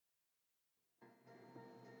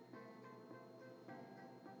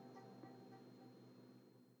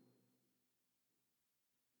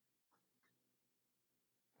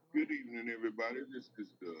evening, everybody. This is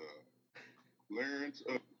the Clarence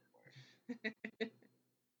of.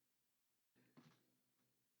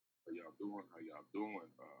 How y'all doing? How y'all doing?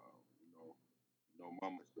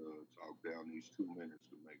 Mama's talk down these 2 minutes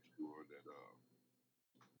to make sure that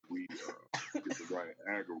we get the right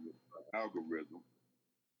algorithm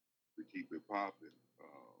to keep it popping.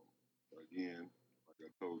 Again, like I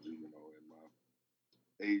told you, in my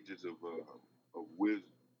ages of wisdom,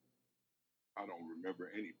 I don't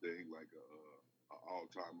remember anything like a all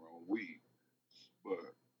timer on weed.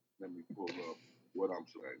 But let me pull up what I'm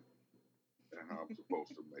saying and how I'm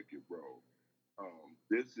supposed to make it roll.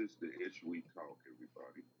 This is the Ish We Talk,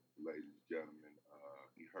 everybody. Ladies and gentlemen,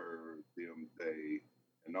 you heard them, they,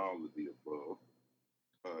 and all of the above.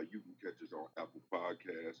 You can catch us on Apple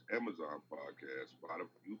Podcasts, Amazon Podcasts,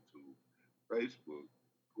 Spotify, YouTube, Facebook,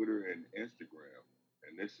 Twitter, and Instagram.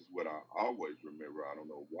 And this is what I always remember. I don't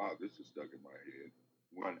know why this is stuck in my head.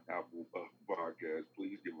 One Apple Podcast.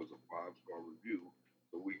 Please give us a 5-star review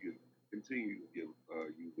so we can continue to give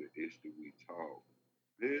you the Ish that we talk.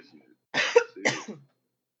 Business.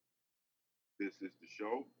 This is the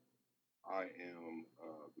show. I am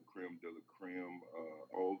the creme de la creme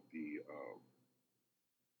of the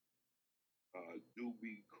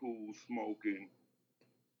doobie cool smoking,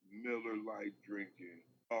 Miller Lite drinking,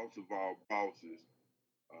 boss of all bosses,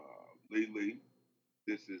 Lily.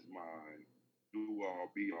 This is my do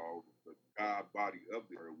all be all. The God body of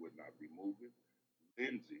the earth would not be moving.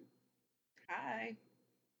 Lindsay, Hi.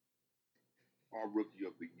 our rookie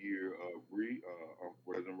of the year, Bree, I'm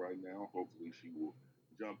present right now. Hopefully, she will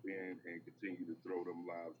jump in and continue to throw them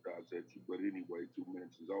live shots at you. But anyway, 2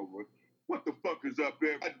 minutes is over. What the fuck is up,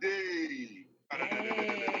 everybody?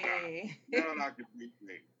 Hey. Now I can beat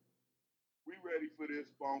me. We ready for this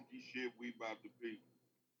funky shit we about to be.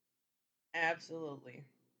 Absolutely.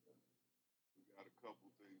 We got a couple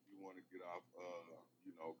things we want to get off.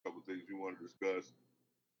 A couple things we want to discuss.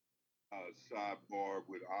 Sidebar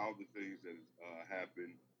with all the things that has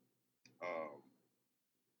happened. Um,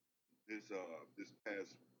 this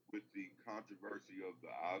past with the controversy of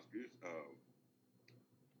the Oscars.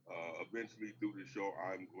 Eventually through the show,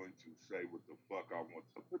 I'm going to say what the fuck I want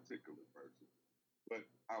to a particular person, but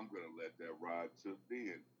I'm gonna let that ride till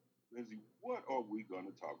then. Lindsay, what are we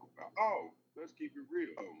gonna talk about? Oh, let's keep it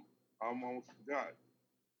real. I almost forgot.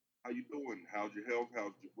 How you doing? How's your health?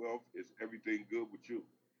 How's your wealth? Is everything good with you?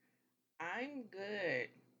 I'm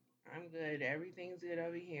good. I'm good. Everything's good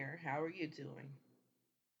over here. How are you doing?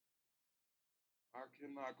 I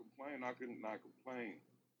cannot complain. I cannot complain.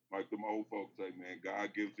 Like them old folks say, man,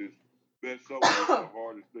 God gives his best soldiers the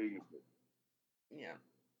hardest thing to do. Yeah.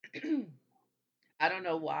 I don't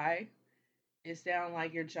know why. It sounds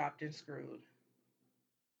like you're chopped and screwed.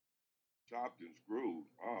 Chopped and screwed.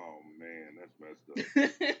 Oh man, that's messed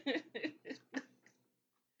up.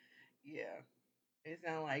 Yeah. It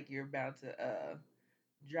sounds like you're about to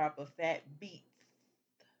drop a fat beat.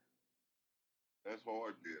 That's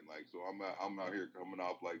hard then. Like so I'm out here coming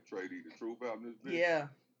off like Trady the truth out in this bitch. Yeah.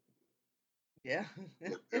 Yeah.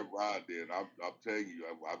 Let that ride then. I'm telling you,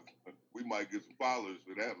 we might get some followers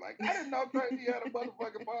for that. Like, I didn't know Trady had a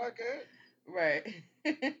motherfucking podcast. Right.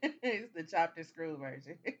 It's the chopped and screwed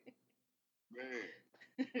version.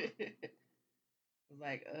 Man,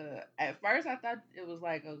 Like, at first I thought it was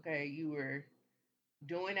like, okay, you were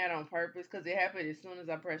doing that on purpose because it happened as soon as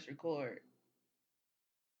I pressed record.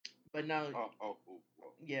 But no, oh,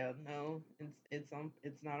 yeah, no, it's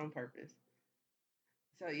not on purpose.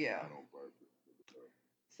 So it's yeah, not on purpose.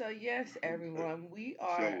 so yes, everyone, we Show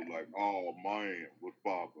are like, oh man, what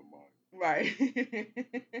father mine? right,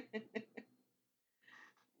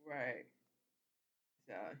 right.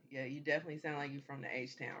 So yeah, you definitely sound like you're from the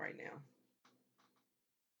H town right now.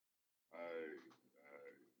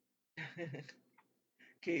 Hey,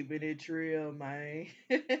 Keeping it real, man.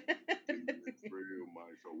 keeping it real,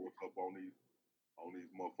 man. So what's up on these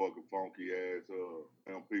motherfucking funky ass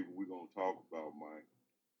damn people we gonna talk about, man?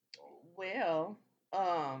 Well,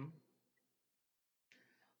 um,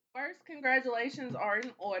 first, congratulations are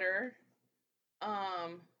in order.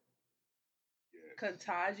 Um, Yes.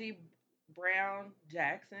 Kataji Brown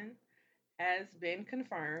Jackson has been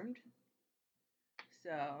confirmed.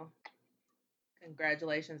 So,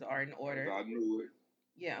 congratulations are in As order. I knew it.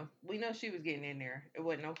 Yeah, we know she was getting in there. It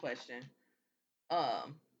wasn't no question.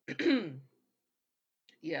 Um,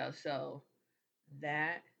 yeah, so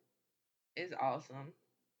that is awesome.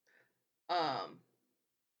 Um,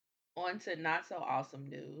 on to not so awesome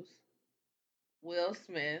news. Will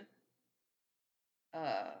Smith,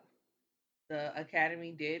 uh, the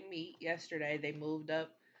Academy did meet yesterday. They moved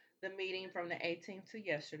up the meeting from the 18th to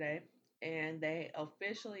yesterday, and they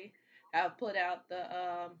officially have put out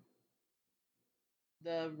the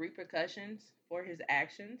repercussions for his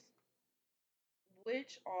actions,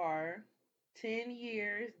 which are 10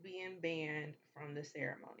 years being banned from the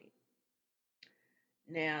ceremony.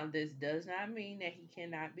 Now, this does not mean that he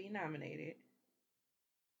cannot be nominated.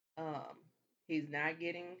 Um, he's not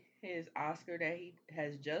getting his Oscar that he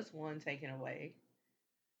has just won taken away.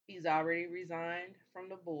 He's already resigned from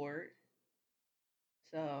the board.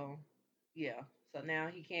 So, yeah. So now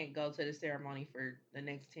he can't go to the ceremony for the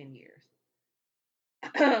next 10 years.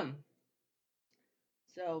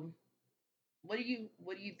 So, what do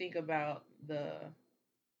you think about the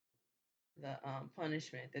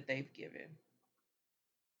punishment that they've given?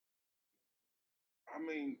 I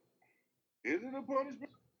mean, is it a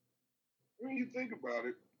punishment? When you think about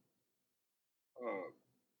it, uh,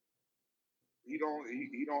 he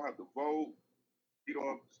don't have to vote. He don't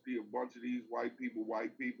have to see a bunch of these white people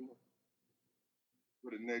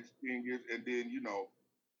for the next 10 years. And then,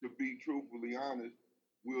 to be truthfully honest,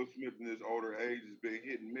 Will Smith in his older age has been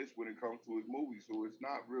hit and miss when it comes to his movies. So it's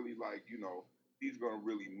not really like, he's gonna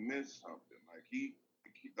really miss something. Like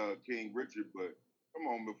King Richard, but come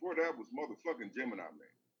on, before that was motherfucking Gemini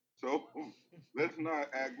Man. So let's not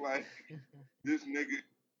act like this nigga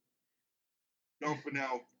dumping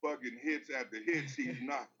out fucking hits after hits. He's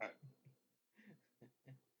not.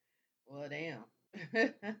 Well, damn.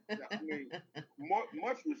 I mean,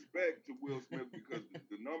 much respect to Will Smith because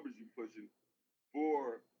the numbers you pushing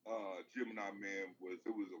for Gemini Man was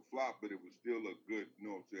a flop, but it was still a good,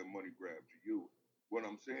 money grab to you. What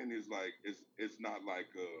I'm saying is like it's not like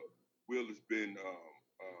Will has been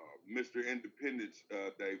Mr. Independence.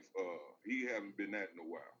 They've he haven't been that in a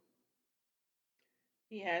while.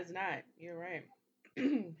 He has not. You're right.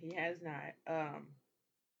 He has not.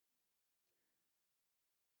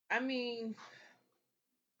 I mean,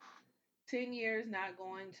 10 years not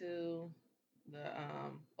going to the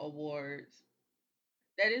awards.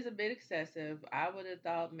 That is a bit excessive. I would have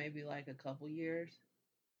thought maybe like a couple years,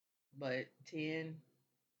 but 10.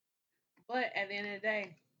 But at the end of the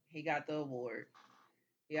day, he got the award.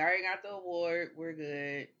 He already got the award. We're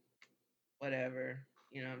good. Whatever.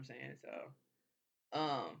 You know what I'm saying? So,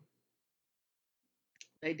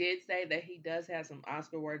 they did say that he does have some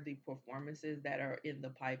Oscar worthy performances that are in the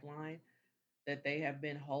pipeline that they have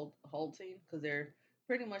been halting because they're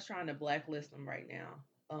pretty much trying to blacklist him right now.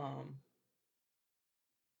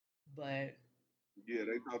 But Yeah,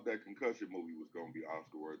 they thought that concussion movie was gonna be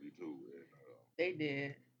Oscar worthy too, and they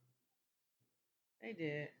did. They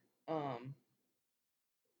did. Um,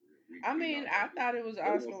 I we mean, not I gonna thought it was they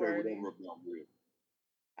gonna Oscar say worthy. whatever about Will.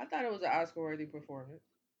 I thought it was an Oscar worthy performance.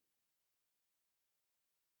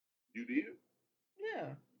 You did?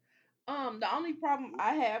 Yeah. The only problem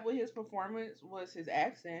I had with his performance was his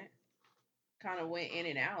accent. Kind of went in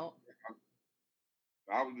and out.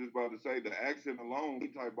 I was just about to say the accent alone, he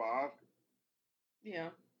type of Oscar. Yeah.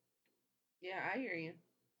 Yeah, I hear you.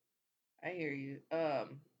 I hear you.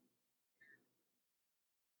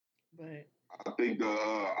 But I think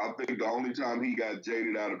the only time he got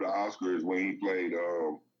jaded out of the Oscar is when he played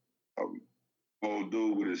um old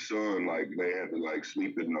dude with his son. Like they had to like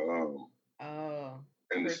sleep oh,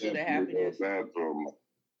 in the Pursuit of son's Happiness. bathroom.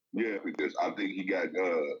 Yeah, because I think he got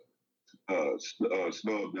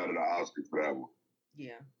snubbed out of the Oscar for that one.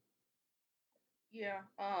 Yeah. Yeah.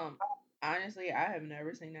 Honestly, I have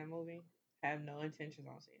never seen that movie. Have no intentions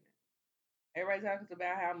on seeing it. Everybody talks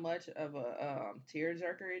about how much of a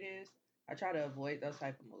tearjerker it is. I try to avoid those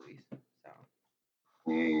type of movies. So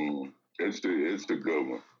It's the good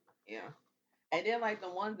one. yeah. And then like the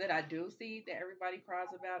ones that I do see that everybody cries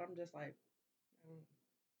about, I'm just like, mm.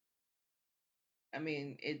 I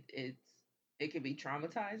mean, it can be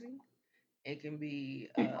traumatizing. It can be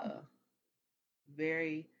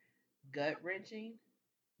very gut wrenching,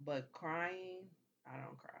 but crying, I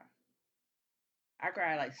don't cry. I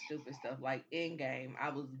cry like stupid stuff, like Endgame. I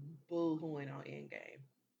was boo hooing on Endgame.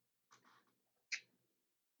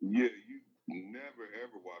 Yeah, you never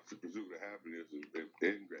ever watch The Pursuit of Happiness if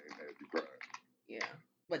Endgame had you crying. Yeah,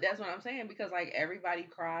 but that's what I'm saying because like everybody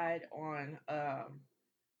cried on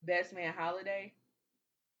Best Man Holiday.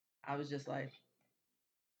 I was just like,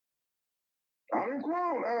 I didn't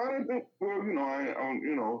cry. I didn't think. Well,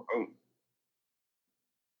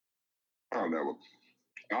 I don't know.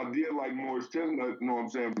 I did like Morris Chestnut, you know what I'm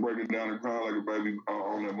saying, breaking down and crying like a baby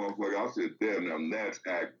on that motherfucker. I said, damn, now that's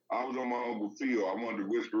act. I was on my Uncle Phil. I wanted to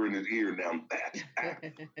whisper in his ear, now that's act.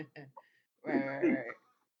 right.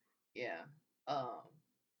 Yeah. Um,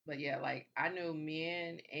 but yeah, like I knew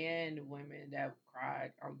men and women that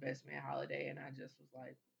cried on Best Man Holiday, and I just was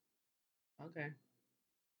like, okay.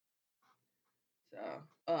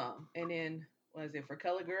 And then was it for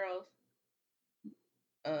Color Girls?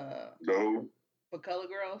 Uh, So, for Color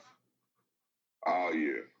Girls, oh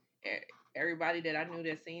yeah, everybody that I knew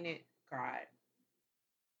that seen it cried.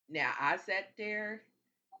 Now I sat there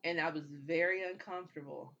and I was very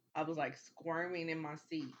uncomfortable. I was like squirming in my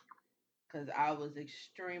seat because I was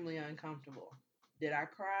extremely uncomfortable. Did I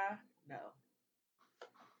cry? No.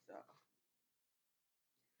 So,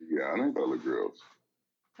 yeah, I didn't Color Girls.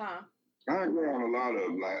 huh? I ain't around a lot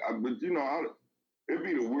of like, but it'd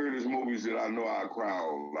be the weirdest movies that I know I cry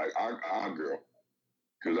on, like I Girl,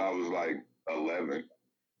 because I was like 11.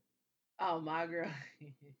 Oh, my girl.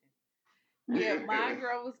 Yeah, my Yeah.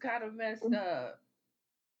 girl was kind of messed up.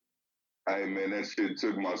 Hey man, that shit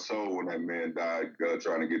took my soul when that man died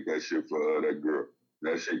trying to get that shit for that girl.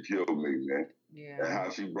 That shit killed me, man. And Yeah. how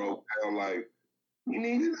she broke down like, he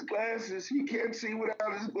needs his glasses. He can't see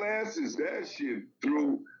without his glasses. That shit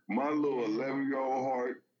threw my little 11-year-old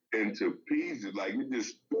heart into pieces. Like it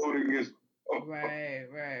just exploded against. Right.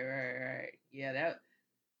 Yeah, that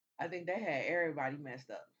I think they had everybody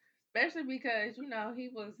messed up, especially because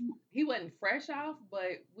he wasn't fresh off,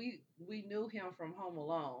 but we knew him from Home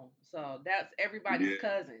Alone, so that's everybody's Yeah,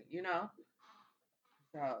 cousin.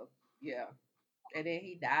 So yeah, and then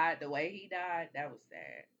he died the way he died. That was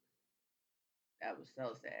sad. That was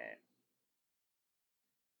so sad.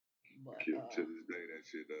 But to this day, that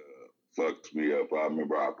shit fucks me up. I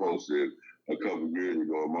remember I posted a couple years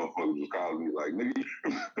ago, motherfuckers was calling me like, nigga.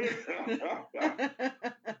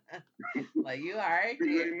 like you all right,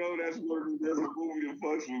 Because kid? they know that's a movie that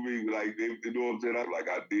fucks with me. Like, they know what I'm saying?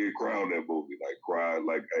 I did cry on that movie. Like, cried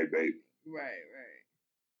like, hey, baby. Right.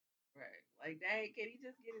 Like, dang, can he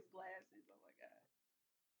just get his glasses? Oh my god.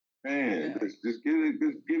 Man, Yeah. just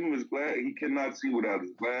give him his glass. He cannot see without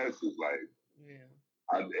his glasses. Like, Yeah.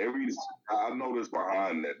 I noticed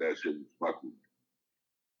behind that shit was fucking.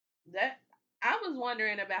 That I was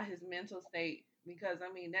wondering about his mental state because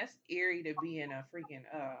I mean that's eerie to be in a freaking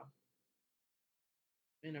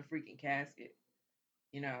casket.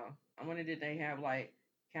 I wonder did they have like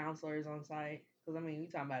counselors on site? Because I mean we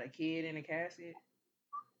talking about a kid in a casket.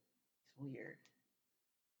 It's weird.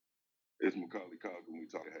 It's Macaulay Culkin. We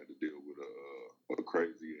talked had to deal with a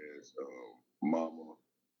crazy ass mama,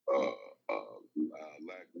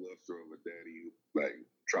 lackluster of a daddy, like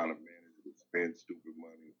trying to manage to spend stupid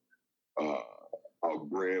money. A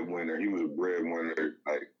breadwinner. He was a breadwinner.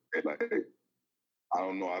 Like I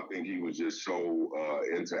don't know. I think he was just so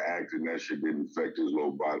into acting that shit didn't affect his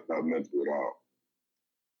little body, not mental at all.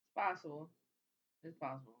 It's possible. It's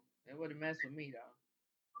possible. It would have messed with me though.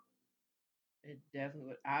 It definitely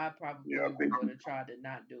would. I Yeah, probably I think. would have tried to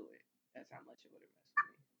not do it. That's how much it would have messed with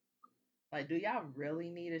me. Like, do y'all really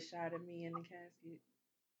need a shot of me in the casket?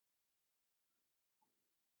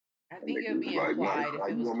 I think it would be Like, no, implied if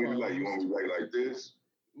like it you was want me to like, you want closed. me to like this?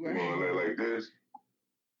 You want to Right. like this?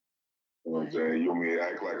 You know what I'm Like, saying? You want me to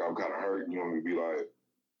act like I'm kind of hurt? You want me to be like,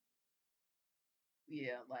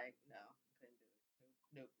 yeah, like, no, couldn't do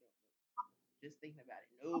it. Nope. Just thinking about it.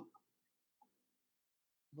 Nope.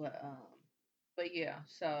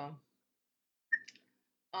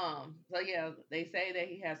 But yeah, they say that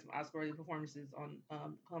he has some Oscar-worthy performances on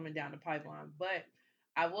coming down the pipeline. But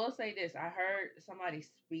I will say this: I heard somebody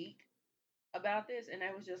speak about this, and they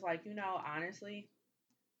was just like, honestly,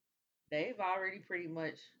 they've already pretty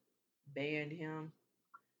much banned him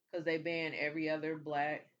because they banned every other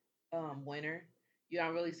black winner. You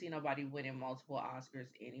don't really see nobody winning multiple Oscars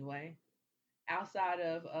anyway, outside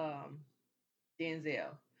of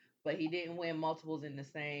Denzel, but he didn't win multiples in the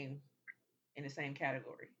same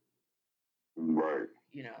category. right?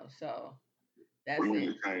 So We that's in it.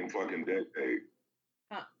 the same fucking decade.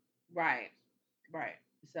 Huh? Right, right.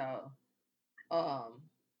 So um,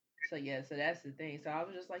 so that's the thing. So I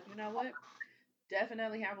was just like, you know what?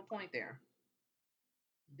 Definitely have a point there.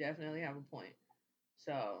 Definitely have a point.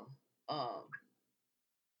 So um,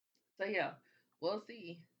 so yeah, we'll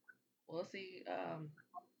see. We'll see.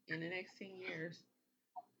 In the next 10 years.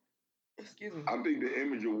 Excuse me. I think the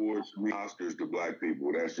Image Awards should be Oscars to black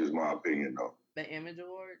people. That's just my opinion, though. The Image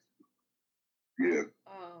Awards. Yeah.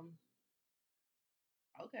 Um.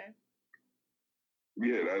 Okay.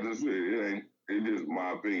 Yeah, that's just it. It ain't. It's just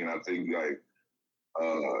my opinion. I think like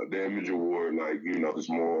the Image Award, like it's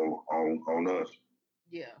more on us.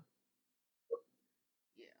 Yeah.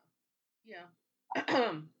 Yeah.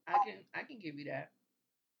 Yeah. I can give you that.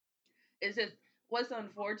 It's just what's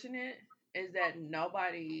unfortunate is that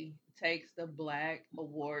nobody takes the black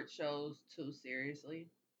award shows too seriously.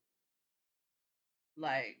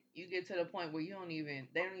 Like you get to the point where they don't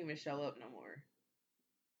even show up no more.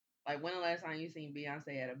 Like when the last time you seen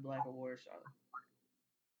Beyonce at a black award show?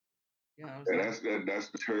 You know what I'm And saying? that's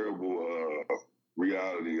the terrible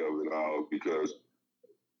reality of it all, because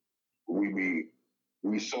we be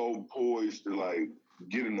we so poised to like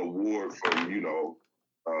get an award from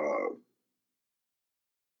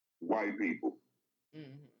white people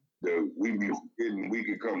Mm-hmm. that we be forgetting we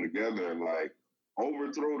could come together and like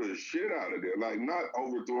overthrow the shit out of there. Like not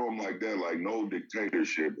overthrow them like that, like no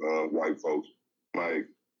dictatorship, white folks. Like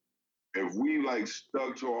if we like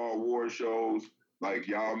stuck to our war shows, like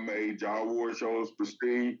y'all made y'all war shows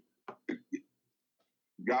pristine,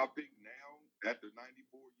 y'all think now after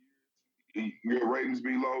 94 years, your ratings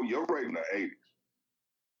be low? Your rating are 80s.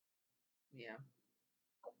 Yeah.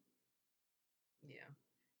 Yeah.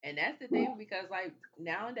 And that's the thing because like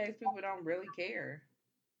nowadays people don't really care,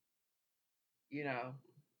 you know,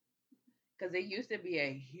 because it used to be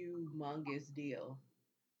a humongous deal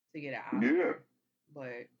to get an Yeah. Oscar,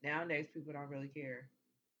 but nowadays people don't really care,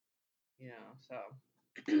 you know. So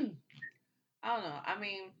I don't know. I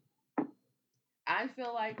mean, I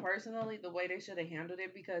feel like personally the way they should have handled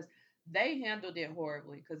it because they handled it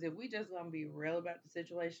horribly. Because if we just gonna be real about the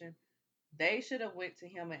situation, they should have went to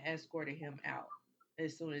him and escorted him out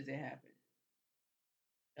as soon as it happened.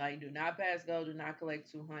 Like, do not pass go, do not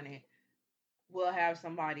collect 200. We'll have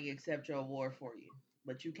somebody accept your award for you,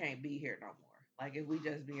 but you can't be here no more. Like, if we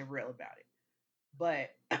just being real about it. But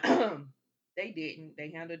they didn't.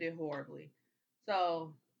 They handled it horribly.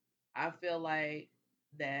 So I feel like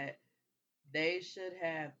that they should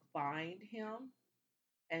have fined him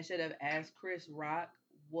and should have asked Chris Rock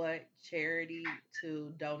what charity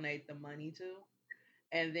to donate the money to,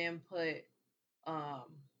 and then put um,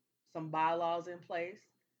 some bylaws in place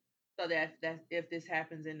so that if this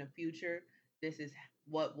happens in the future, this is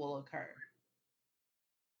what will occur.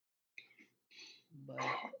 But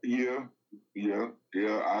Yeah, yeah.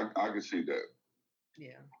 I can see that.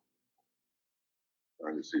 yeah,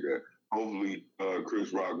 I can see that. Hopefully,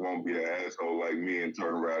 Chris Rock won't be an asshole like me and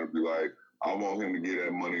turn around and be like, I want him to get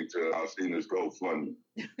that money to I've seen this GoFundMe.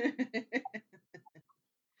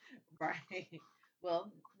 right.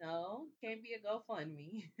 Well, no, can't be a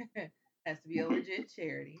GoFundMe. Has to be a legit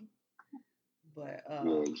charity. But You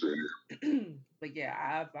know what I'm saying? but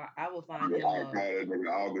yeah, I will find Yeah, him I'll a call that nigga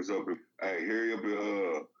August up and hey, hurry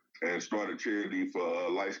up and start a charity for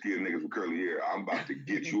light skinned niggas with curly hair. I'm about to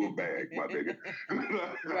get you a bag, my nigga.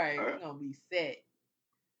 right. We're gonna be set.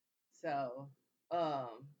 So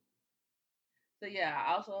um so yeah,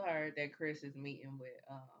 I also heard that Chris is meeting with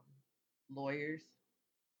lawyers.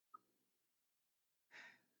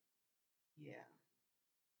 Yeah.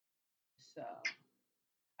 So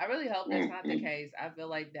I really hope that's not the Mm-mm. case. I feel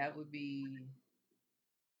like that would be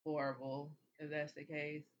horrible if that's the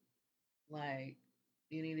case. Like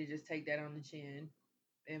you need to just take that on the chin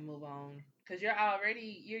and move on because you're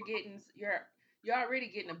already getting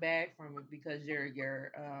a bag from it because your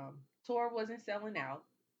tour wasn't selling out.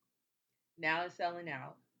 Now it's selling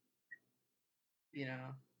out. You know.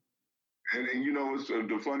 And you know,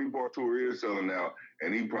 the funny part, tour is selling out,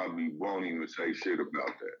 and he probably won't even say shit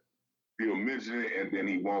about that. He'll mention it, and then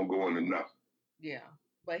he won't go into nothing. Yeah.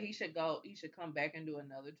 But he should go. He should come back and do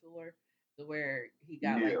another tour to where he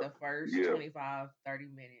got like Yeah, the first yeah. 25, 30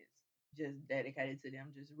 minutes just dedicated to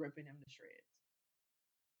them, just ripping them to shreds.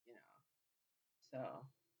 You know. So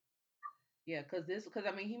yeah, because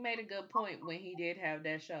I mean, he made a good point when he did have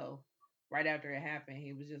that show right after it happened.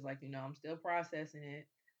 He was just like, I'm still processing it.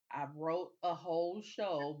 I wrote a whole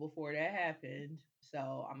show before that happened,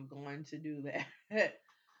 so I'm going to do that.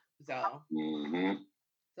 so, Mm-hmm.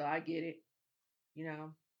 so I get it, you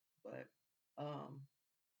know, but, um,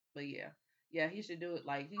 but yeah, yeah, he should do it.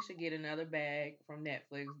 Like he should get another bag from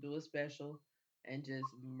Netflix, do a special, and just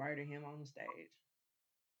murder him on the stage.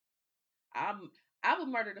 I'm, I would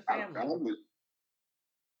murder the I family.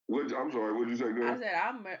 would, I'm sorry, what did you say, I girl? said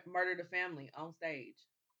I murder the family on stage.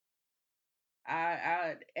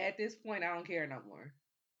 I at this point I don't care no more.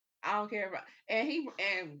 I don't care about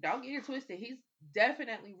and don't get it twisted. He's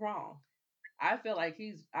definitely wrong. I feel like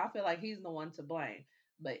he's the one to blame.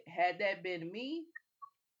 But had that been me,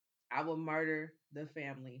 I would murder the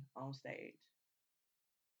family on stage.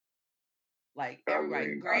 Like I everybody,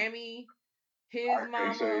 mean, Grammy, his I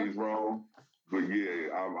can't say mama, he's wrong, but yeah,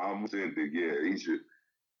 I'm saying that yeah, he should.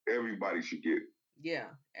 Everybody should get it. yeah,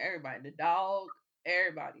 everybody, the dog,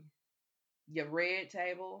 everybody, your red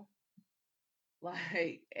table,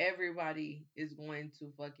 like everybody is going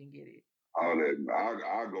to fucking get it. All that.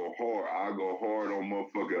 I go hard. I go hard on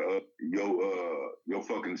motherfucker your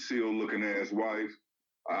fucking seal looking ass wife.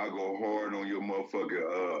 I go hard on your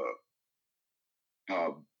motherfucker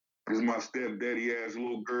is my stepdaddy ass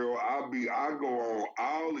little girl. I go on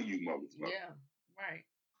all of you motherfuckers. Yeah, right.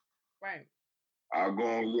 Right. I'll go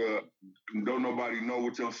on, don't nobody know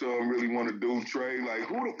what your son really want to do, Trey.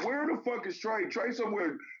 Like, where the fuck is Trey? Trey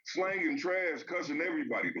somewhere slanging trash, cussing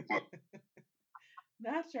everybody the fuck.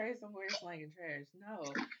 Not Trey somewhere slanging trash. No.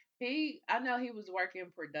 I know he was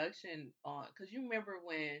working production on, because you remember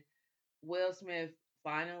when Will Smith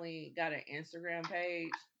finally got an Instagram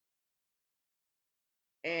page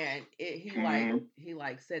and he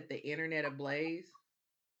like set the internet ablaze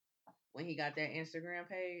when he got that Instagram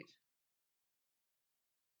page.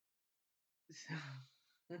 So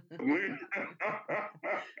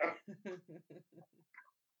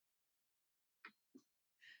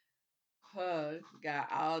got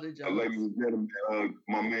all the jokes. Ladies and gentlemen,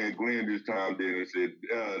 my man Glenn this time did and said,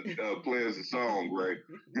 play us a song, right?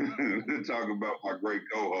 Talk about my great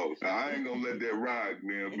co-host. I ain't gonna let that ride,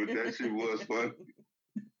 man, but that shit was fun.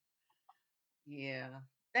 Yeah.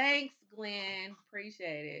 Thanks, Glenn.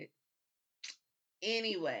 Appreciate it.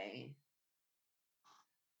 Anyway,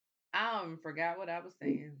 I forgot what I was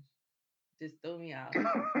saying. Just threw me off.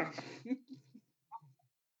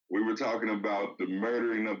 We were talking about the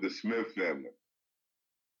murdering of the Smith family.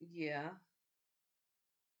 Yeah.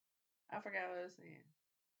 I forgot what I was saying.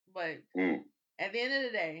 But at the end of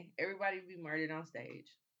the day, everybody be murdered on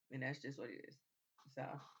stage. And that's just what it is. So.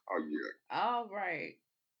 Oh, yeah. All right.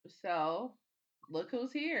 So, look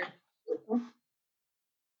who's here.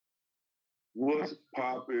 What's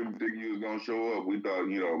poppin'? Think you was gonna show up? We thought,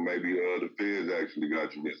 maybe the feds actually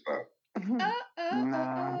got you this time.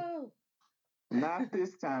 Nah, not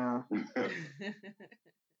this time.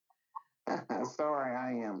 Sorry,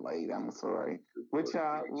 I am late. I'm sorry. What's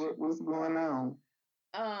going on?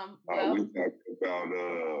 Well, we talked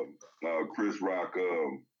about Chris Rock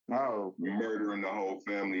murdering the whole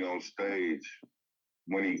family on stage.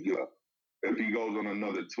 When if he goes on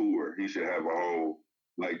another tour, he should have a whole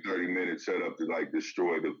 30 minutes set up to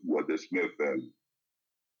destroy the Smith family.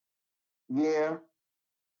 Yeah.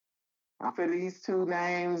 For these two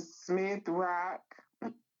names, Smith, Rock,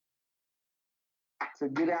 to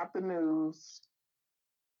get out the news.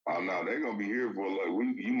 Oh no, they're gonna be here for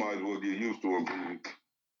you might as well get used to them.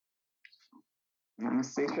 I'm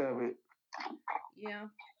sick of it. Yeah.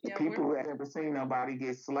 People have never seen nobody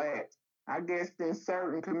get slapped. I guess in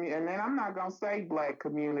certain communities, and then I'm not gonna say black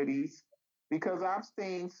communities, because I've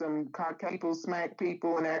seen some people smack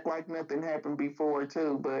people and act like nothing happened before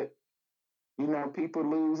too. But people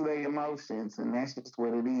lose their emotions, and that's just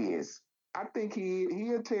what it is. I think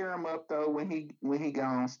he'll tear him up though when he go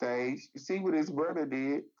on stage. You see what his brother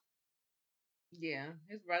did? Yeah,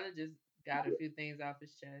 his brother just got a few things off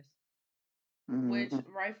his chest, which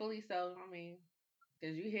rightfully so. I mean,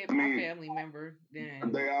 because you hit my family member,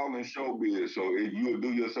 then they all in showbiz, so you'll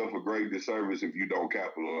do yourself a great disservice if you don't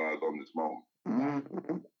capitalize on this moment.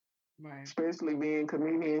 Right. Especially being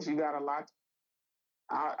comedians, you got a lot.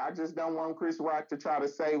 I just don't want Chris Rock to try to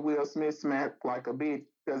say Will Smith smacked like a bitch,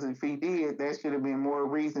 because if he did, that should have been more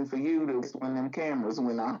reason for you to when them cameras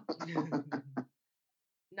went on.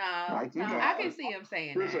 I can see him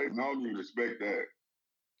saying Chris that. I don't even expect that.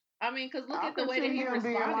 I mean, because look at the way that he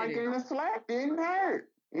responded. And the slap didn't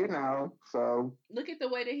hurt, so. Look at the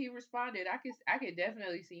way that he responded. I could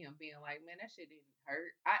definitely see him being like, man, that shit didn't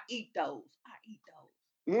hurt. I eat those.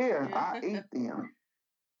 Yeah, I eat them.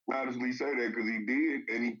 Honestly say that because he did,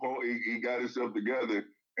 and he got himself together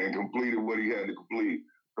and completed what he had to complete.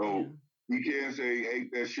 So he can't say he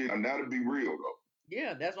ate that shit, and that'll be real though.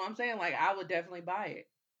 Yeah, that's what I'm saying. Like, I would definitely buy it.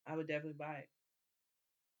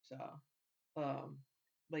 So,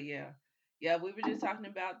 but yeah, we were just talking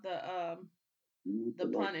about the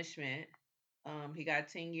punishment. He got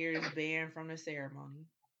 10 years banned from the ceremony.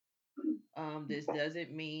 This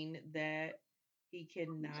doesn't mean that he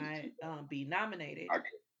cannot be nominated,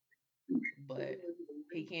 but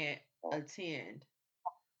he can't attend.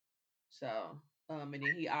 So, and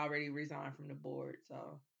then he already resigned from the board.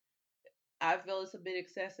 So, I feel it's a bit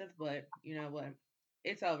excessive, but you know what?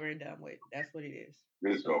 It's over and done with. That's what it is.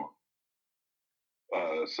 It's over.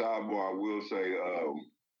 Sidebar, I will say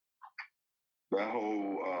that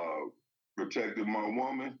whole protecting my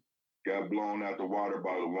woman got blown out the water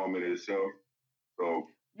by the woman itself. So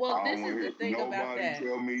this is the thing about that. Nobody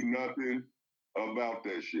tell me nothing about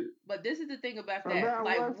that shit. But this is the thing about that.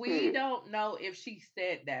 Like, we don't know if she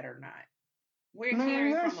said that or not. We're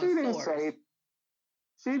hearing from a source.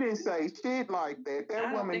 She didn't say shit like that.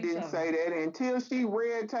 That woman didn't say that until she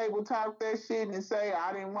Red Table Talk that shit and say,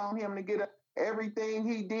 I didn't want him to get everything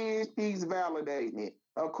he did. She's validating it.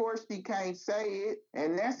 Of course, she can't say it.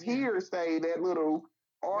 And that's hearsay, that little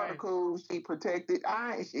article she protected.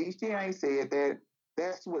 She ain't said that.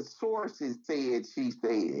 That's what sources said she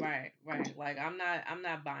said. Right. Like I'm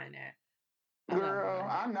not buying that. I'm not Girl,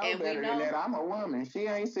 buying it. I know And we better than know that. I'm a woman. She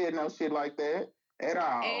ain't said no shit like that at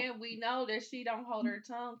all. and we know that she don't hold her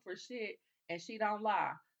tongue for shit and she don't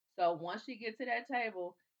lie. So once she get to that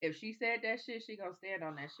table, if she said that shit, she gonna stand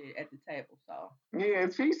on that shit at the table. So Yeah,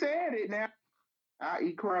 if she said it now, I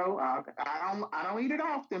eat crow. I don't eat it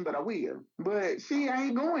often, but I will. But she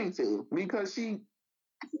ain't going to because she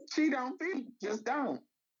don't think, just don't.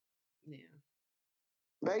 yeah.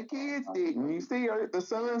 They kids didn't. You see her, the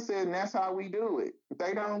son said, and that's how we do it.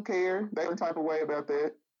 They don't care. They don't type of way about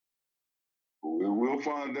that. We'll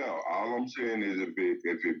find out. All I'm saying is if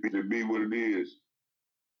it be what it is,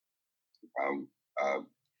 I'm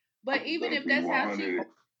But I'm gonna be 100.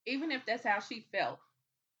 even if that's how she felt,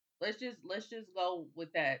 let's just go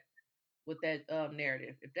with that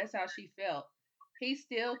narrative. If that's how she felt, he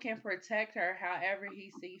still can protect her however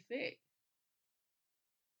he see fit.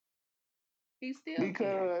 He still can.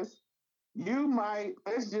 Because you might,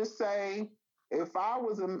 let's just say, if I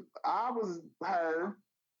was her,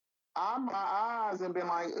 my eyes and been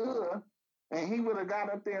like, ugh, and he would have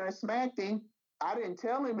got up there and smacked him. I didn't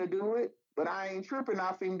tell him to do it, but I ain't tripping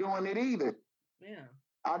off him doing it either. Yeah.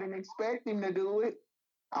 I didn't expect him to do it.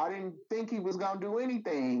 I didn't think he was gonna do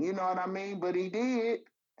anything. You know what I mean? But he did,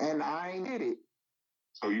 and I ain't did it.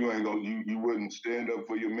 So you ain't gonna you wouldn't stand up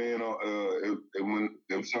for your man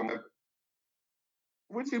if something.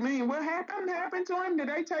 What you mean? What happened to him? Did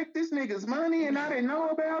they take this nigga's money and I didn't know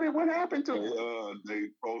about it? What happened to him? They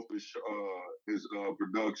posted his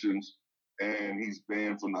productions, and he's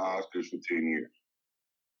banned from the Oscars for 10 years.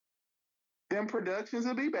 Them productions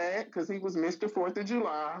will be bad because he was Mr. 4th of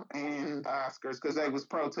July and Oscars because they was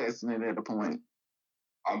protesting it at a point.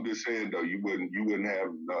 I'm just saying though, you wouldn't have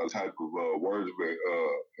type of words of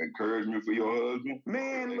encouragement for your husband.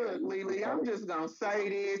 Man, look, Lily, I'm just gonna say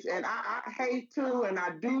this, and I hate to, and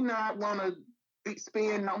I do not want to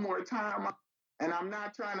spend no more time, and I'm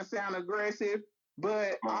not trying to sound aggressive,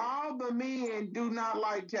 but all the men do not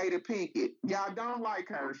like Jada Pinkett. Y'all don't like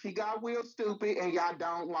her. She got real stupid, and y'all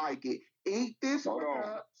don't like it. Eat this one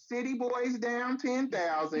up. City Boys down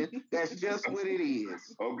 10,000. That's just what it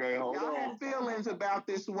is. Okay, hold Y'all on. have feelings about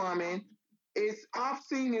this woman. I've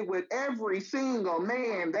seen it with every single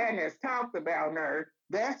man that has talked about her.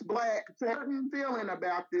 That's black certain feeling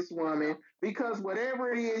about this woman because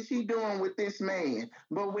whatever it is she doing with this man.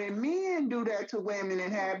 But when men do that to women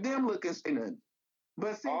and have them looking stupid.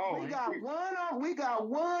 But since we got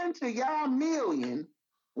one to y'all million,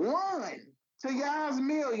 one to y'all's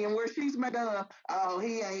million where she's done, oh,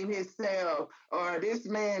 he ain't himself, or this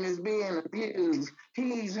man is being abused,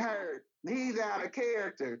 he's hurt, he's out of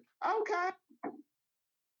character. Okay,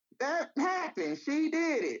 that happened. She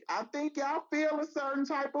did it. I think y'all feel a certain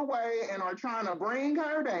type of way and are trying to bring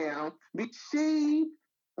her down. She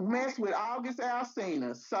messed with August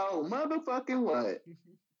Alsina. So motherfucking what?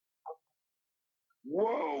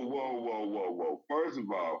 Whoa. First of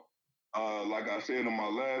all, like I said in my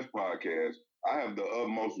last podcast, I have the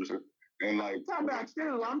utmost respect. And like, I'm talking about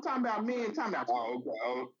you. I'm talking about me and talking about you. Oh,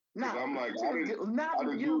 okay. No, I'm like,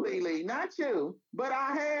 not you, Lily, not you. But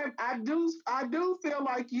I do feel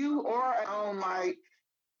like you are on like,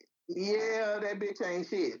 yeah, that bitch ain't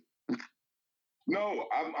shit. No,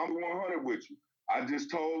 I'm 100 with you. I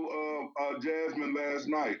just told Jasmine last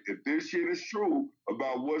night, if this shit is true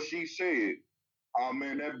about what she said, oh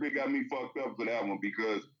man, that bitch got me fucked up for that one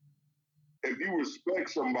because if you respect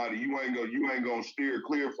somebody, you ain't gonna steer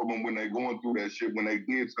clear from them when they going through that shit when they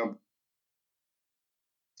did something.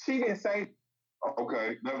 She didn't say.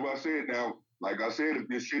 Okay, that's what I said. Now, like I said, if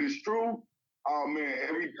this shit is true, oh man,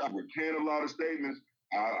 I recant a lot of statements.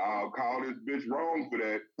 I'll call this bitch wrong for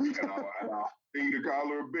that, and I'll continue to call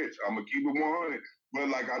her a bitch. I'm gonna keep it 100. But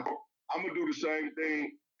like I'm gonna do the same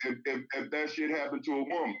thing if that shit happened to a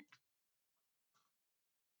woman.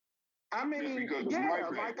 I mean, yeah,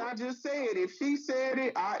 like I just said, if she said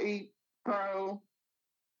it, I eat pro,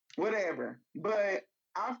 whatever. But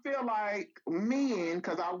I feel like men,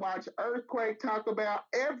 because I watch Earthquake talk about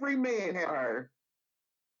every man had her.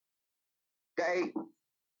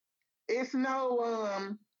 It's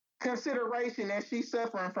no consideration that she's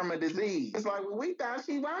suffering from a disease. It's like, well, we thought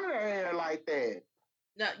she wanted her hair like that.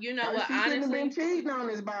 No, you know what? She shouldn't have been cheating on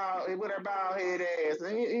this with her bald head ass.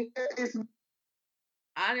 It's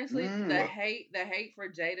honestly, the hate for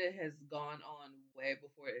Jada has gone on way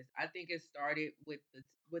before this. I think it started with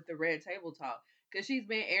the Red Table Talk because she's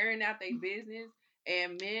been airing out their business,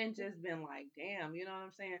 and men just been like, "Damn," you know what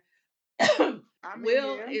I'm saying?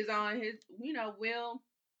 Will is on his, Will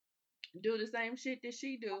do the same shit that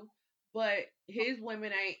she do, but his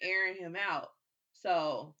women ain't airing him out.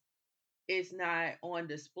 So it's not on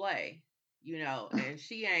display,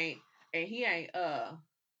 and he ain't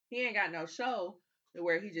got no show to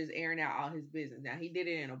where he just airing out all his business. Now he did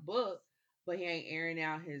it in a book, but he ain't airing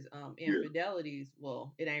out his infidelities.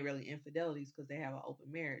 Well, it ain't really infidelities because they have an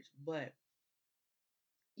open marriage, but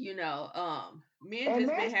men And just been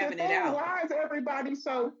that's the having it thing. out. Why is everybody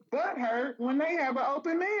so butthurt when they have an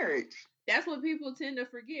open marriage? That's what people tend to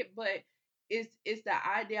forget, but it's the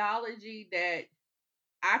ideology that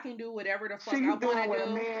I can do whatever the fuck I want doing to what a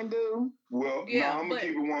do. man do. Well, no, Yeah, I'm gonna but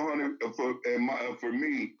keep it 100. For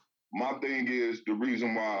me, my thing is the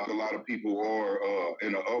reason why a lot of people are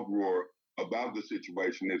in an uproar about the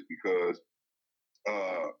situation is because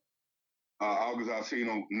August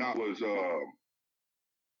Alsina not was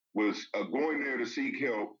going there to seek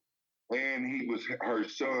help, and he was her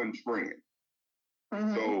son's friend.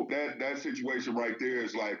 Mhm. So that situation right there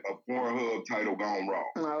is like a Pornhub title gone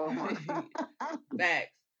wrong. Oh my.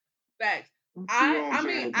 Facts. You know what I'm I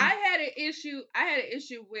mean, saying? I had an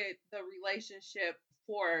issue with the relationship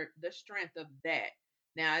for the strength of that.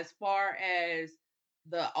 Now, as far as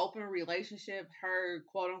the open relationship, her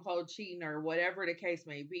quote unquote cheating or whatever the case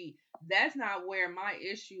may be, that's not where my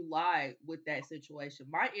issue lied with that situation.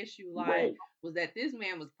 My issue lied Right. was that this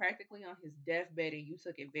man was practically on his deathbed and you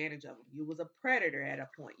took advantage of him. You was a predator at a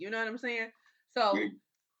point. You know what I'm saying? So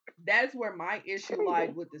that's where my issue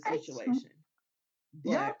lied with the situation.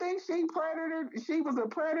 Y'all But think she was a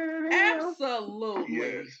predator to him? absolutely.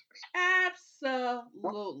 Yes.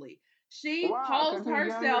 Absolutely. She Why? posed Because he's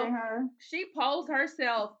younger herself than her? she posed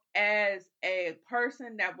herself as a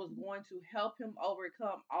person that was going to help him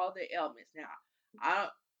overcome all the ailments. Now,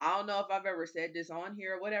 I don't know if I've ever said this on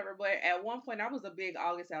here or whatever, but at one point I was a big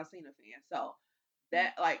August Alsina fan. So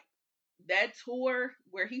that tour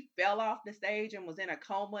where he fell off the stage and was in a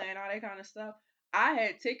coma and all that kind of stuff, I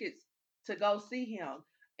had tickets to go see him,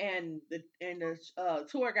 and the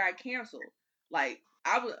tour got canceled. Like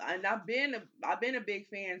I've been a big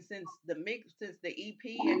fan since the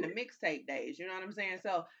EP and the mixtape days. You know what I'm saying?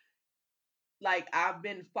 So like I've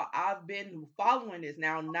been following this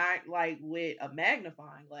now, not like with a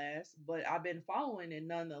magnifying glass, but I've been following it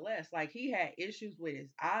nonetheless. Like he had issues with his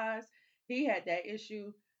eyes. He had that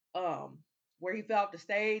issue um where he fell off the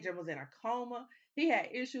stage and was in a coma. He had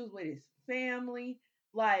issues with his family.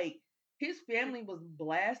 Like his family was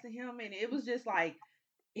blasting him, and it was just like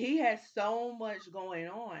he had so much going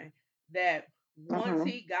on that once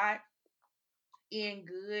he got in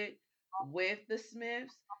good with the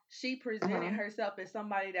Smiths, she presented herself as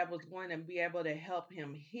somebody that was going to be able to help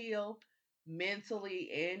him heal mentally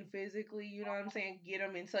and physically. You know what I'm saying? Get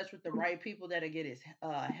him in touch with the right people that'll get his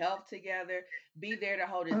health together, be there to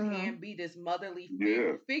hold his hand, be this motherly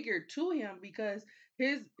figure to him, because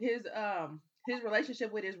his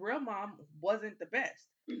relationship with his real mom wasn't the best.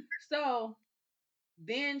 So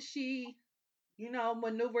then she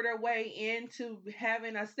maneuvered her way into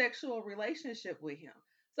having a sexual relationship with him.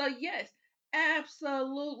 So yes,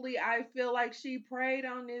 absolutely, I feel like she preyed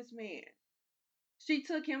on this man. She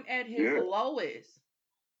took him at his lowest.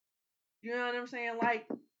 You know what I'm saying? Like,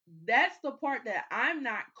 that's the part that I'm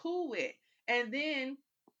not cool with. And then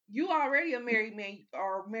you already a married man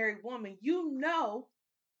or a married woman. You know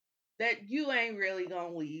that you ain't really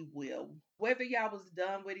gonna leave Will. Whether y'all was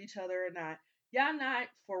done with each other or not, y'all not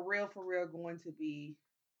for real going to be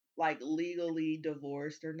like legally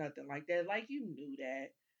divorced or nothing like that. Like you knew that.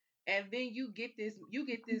 And then you get this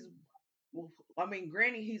I mean,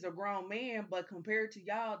 granted he's a grown man, but compared to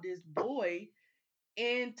y'all, this boy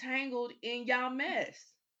entangled in y'all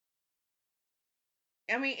mess.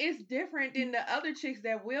 I mean, it's different than the other chicks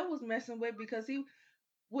that Will was messing with, because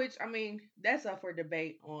which I mean, that's up for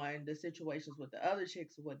debate on the situations with the other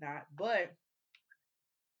chicks and whatnot. But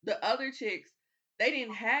the other chicks, they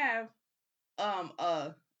didn't have um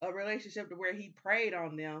a a relationship to where he preyed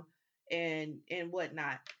on them and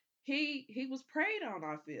whatnot. He was preyed on.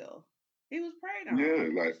 I feel he was preyed on.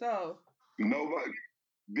 Yeah, like So nobody.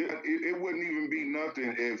 It wouldn't even be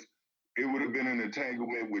nothing if it would have been an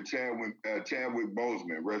entanglement with Chadwick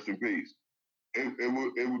Boseman. Rest in peace. It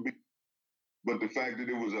would be. But the fact that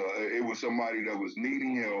it was somebody that was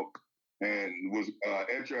needing help and was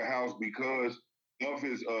at your house because of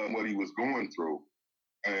his what he was going through,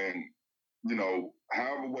 and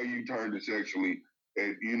however way you turned it sexually,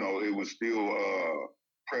 it was still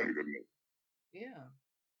predator. yeah.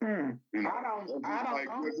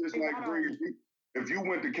 It's just like Bree. If you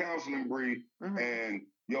went to counseling, Bree, and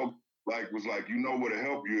was like, where to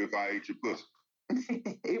help you if I ate your pussy.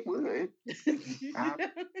 It would.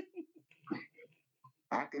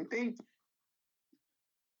 I can think.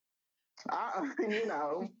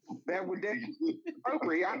 That would be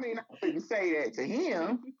appropriate. I mean, I wouldn't say that to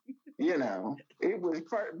him. It would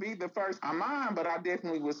be the first time mine, but I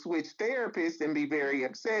definitely would switch therapists and be very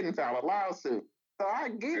upset and file a lawsuit. So I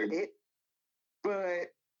get it,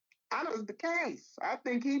 but I was the case. I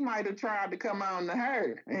think he might have tried to come on to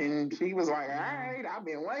her, and she was like, "All right, I've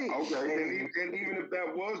been waiting." Okay, and even if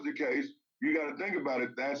that was the case, you got to think about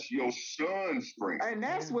it. That's your son's friend, and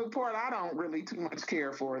that's what part I don't really too much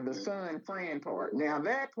care for, the son friend part. Now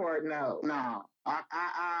that part, no. I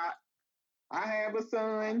have a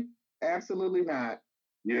son. Absolutely not.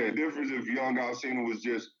 Yeah, the difference if Young Alcina was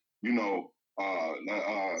just, at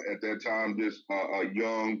that time, just a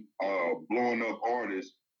young, blowing up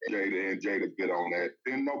artist, Jada get on that,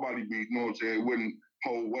 then nobody be, it wouldn't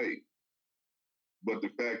hold weight. But the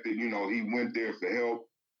fact that, he went there for help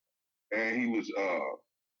and he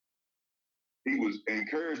was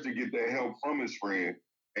encouraged to get that help from his friend,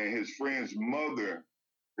 and his friend's mother,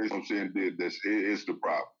 did this. It's the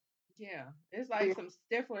problem. Yeah, it's like some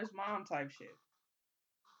Stifler's mom type shit.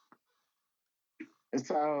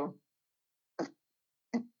 So,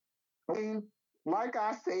 like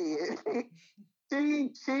I said,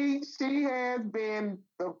 she has been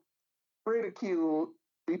ridiculed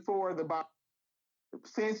before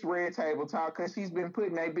since Red Table Talk because she's been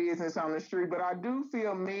putting their business on the street. But I do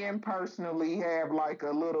feel men personally have like a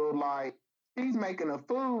little she's making a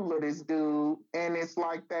fool of this dude, and it's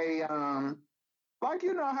like they like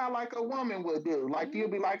how like a woman would do. Like you'll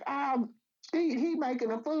be like, he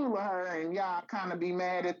making a fool of her, and y'all kind of be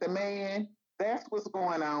mad at the man. That's what's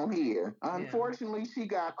going on here. Unfortunately, she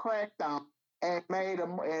got cracked on and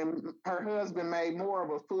and her husband made more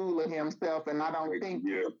of a fool of himself. And I don't think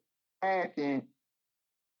acting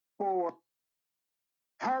for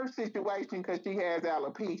her situation because she has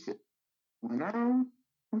alopecia.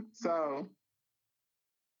 So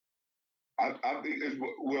I think it's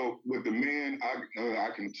with the men. I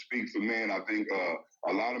can speak for men. I think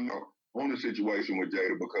a lot of men are on the situation with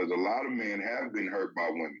Jada because a lot of men have been hurt by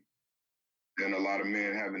women, and a lot of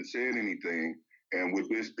men haven't said anything. And with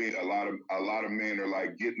this being a lot of men are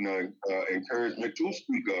like getting encouragement to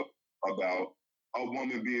speak up about a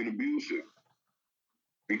woman being abusive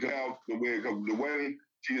because the way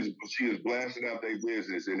she is blasting out their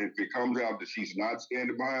business, and if it comes out that she's not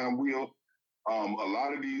standing behind Will, a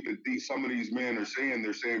lot of some of these men are saying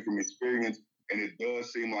they're saying from experience, and it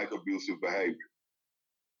does seem like abusive behavior.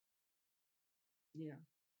 Yeah.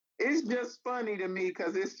 It's just funny to me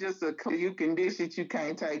because it's just you can dish it, you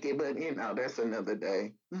can't take it, but that's another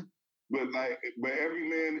day. But every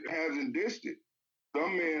man hasn't dished it.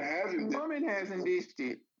 Some man hasn't. Woman hasn't dished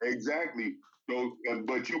it. Exactly. So,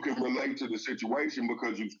 but you can relate to the situation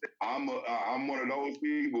because I'm one of those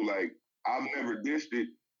people. Like I've never dished it.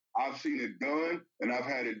 I've seen it done, and I've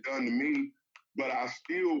had it done to me. But I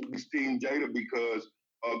still esteem Jada because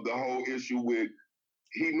of the whole issue with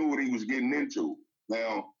he knew what he was getting into.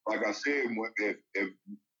 Now, like I said, if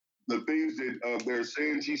the things that they're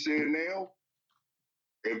saying she said now,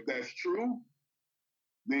 if that's true,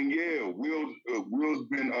 then yeah, Will's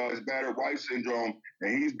been his battered wife syndrome,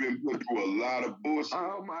 and he's been put through a lot of bullshit.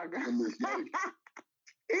 Oh my God.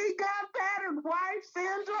 He got battered wife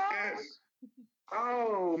syndrome? Yes.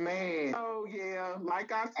 Oh man. Oh yeah.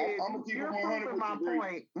 Like I said, I'm gonna keep you're it 100 proving with my you,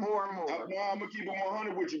 point more and more. I'm gonna keep it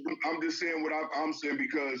 100 with you. I'm just saying what I'm saying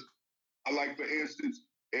because, like for instance,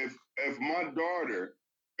 if my daughter,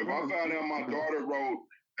 if I found out my daughter wrote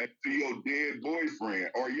to your dead boyfriend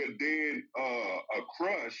or your dead a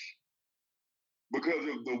crush because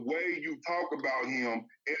of the way you talk about him,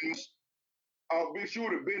 bitch, you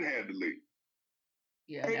would have been had to leave.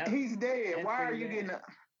 Yeah, he's dead. Why are you getting a?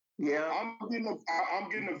 Yeah, I'm getting a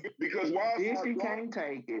because why is she can't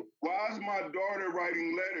take it? Why is my daughter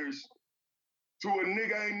writing letters to a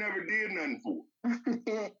nigga I ain't never did nothing for?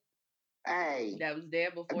 Hey, that was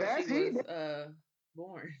dead before she was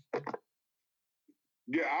born.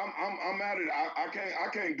 Yeah, I'm at it. I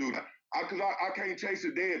can't do that because I can't chase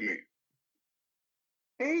a dead man.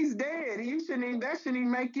 He's dead. That shouldn't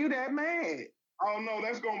even make you that mad. Oh no,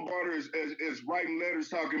 that's gonna bother as writing letters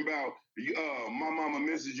talking about my mama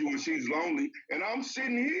misses you and she's lonely, and I'm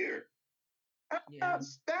sitting here. Yeah.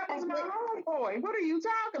 That was my homeboy. What are you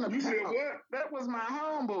talking about? You said what? That was my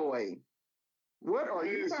homeboy. What are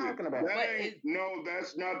you talking about? No,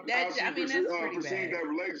 that's not how she perceived that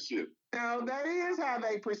relationship. No, that is how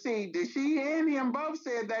they perceived it. She and him both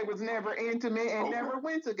said they was never intimate and never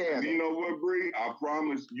went together. You know what, Bree? I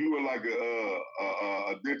promise you are like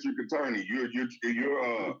a district attorney.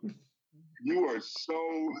 You are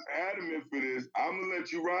so adamant for this. I'm gonna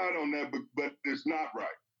let you ride on that, but it's not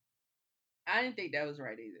right. I didn't think that was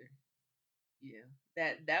right either.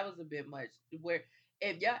 Yeah, that was a bit much. Where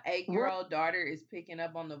if your 8 year What? old daughter is picking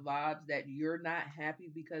up on the vibes that you're not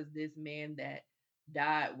happy because this man that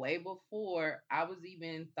died way before I was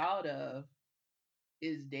even thought of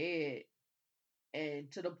is dead,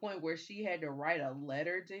 and to the point where she had to write a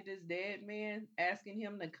letter to this dead man asking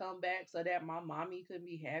him to come back so that my mommy could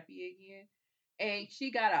be happy again. And she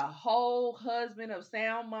got a whole husband of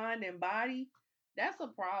sound mind and body. That's a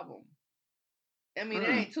problem. I mean, it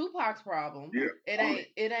Mm. ain't Tupac's problem. Yeah, It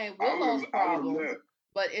ain't I Willow's would have problem, left.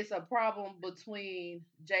 but it's a problem between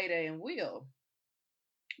Jada and Will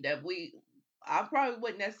that I probably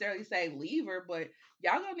wouldn't necessarily say leave her, but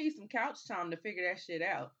y'all gonna need some couch time to figure that shit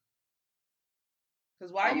out.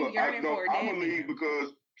 Cause why you yearning No, for a I'm dead gonna leave man?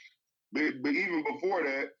 because, but even before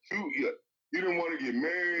that, you didn't want to get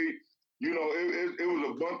married. You know, it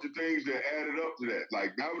was a bunch of things that added up to that.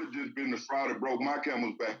 Like that would have just been the straw that broke my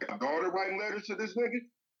camel's back. My daughter writing letters to this nigga,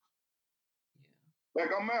 like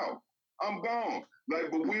I'm out, I'm gone.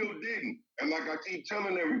 Like, but Will didn't, and like I keep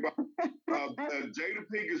telling everybody, Jada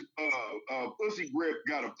Pinkett's pussy grip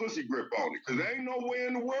got a pussy grip on it, cause there ain't no way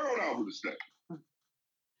in the world I would have said.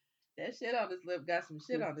 That shit on his lip got some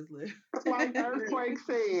shit on his lip. It's like Earthquake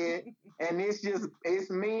said, and it's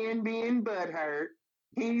men being butthurt.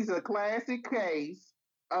 He's a classic case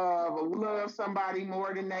of love somebody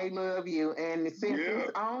more than they love you, and since Yeah.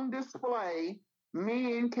 it's on display,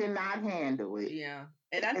 men cannot handle it. Yeah,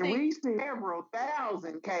 and I And think we see several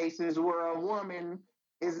thousand cases where a woman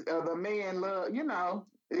is the man love. You know,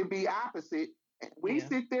 it'd be opposite. We yeah,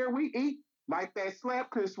 sit there, we eat like that slap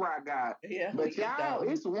Chris Rock got. yeah, we But eat y'all,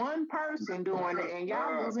 those. it's one person doing it, and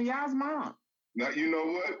y'all losing y'all's mom. Now you know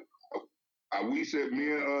what? We said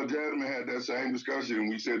me and Jasmine had that same discussion, and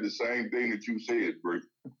we said the same thing that you said, Bree.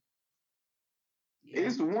 Yeah.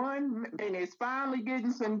 It's one, and it's finally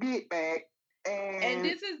getting some get back. And And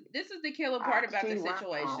this is the killer part about the see wrong.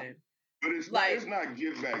 situation. But it's Like- it's not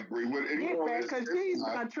get back, Bree. Get back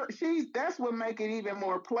because she's that's what make it even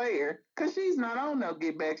more player because she's not on no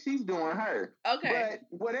get back. She's doing her. Okay.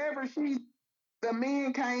 But whatever the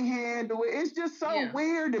men can't handle it. It's just so Yeah.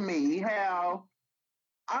 weird to me how.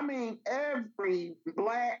 I mean, every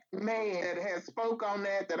black man that has spoke on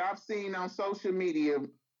that I've seen on social media,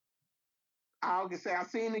 I'll just say I've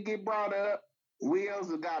seen it get brought up. Wheels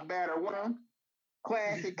have got better one.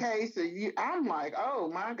 Classic case. I'm like, oh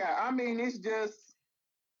my God. I mean, it's just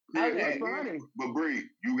Okay. it's funny. But Bree,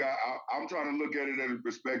 I'm trying to look at it as a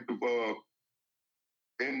perspective of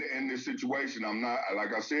in this situation. I'm not,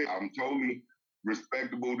 like I said, I'm totally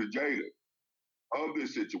respectable to Jada of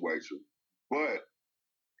this situation. But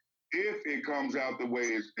if it comes out the way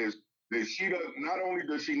it's that she does, not only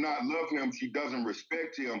does she not love him, she doesn't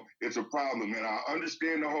respect him, it's a problem. And I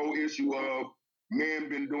understand the whole issue of men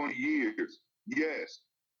been doing it years. Yes,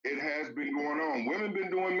 it has been going on. Women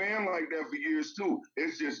been doing man like that for years too.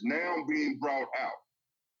 It's just now being brought out.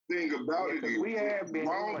 Thing about it is, we have been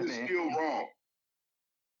wrong is doing still wrong.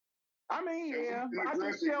 I mean, And yeah, we can I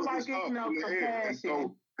address just it feel 'cause like it's it's up no in the air. And so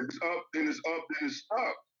compassion. it's up, then it's up, then it's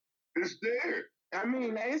stuck. It's there. I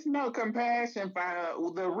mean, it's no compassion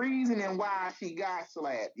for the reasoning why she got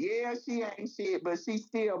slapped. Yeah, she ain't shit, but she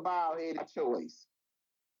still bald headed choice.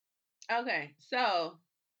 Okay. So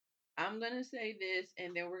I'm gonna say this,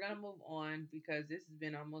 and then we're gonna move on because this has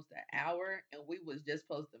been almost an hour, and we was just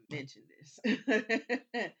supposed to mention this.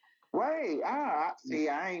 Wait, see,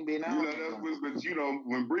 I ain't been on. You know, but you know,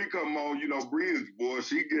 when Bree come on, you know, Bree is, boy,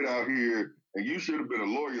 she get out here, and you should have been a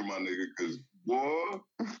lawyer, my nigga, because, boy,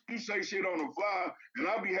 you say shit on the fly, and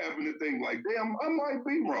I be having to think like, damn, I might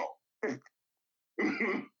be wrong.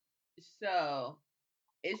 So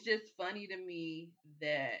it's just funny to me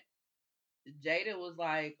that Jada was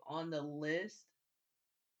like on the list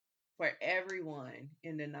for everyone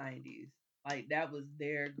in the 90s. Like that was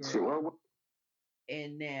their girl. Sure.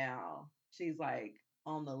 And now she's like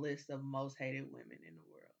on the list of most hated women in the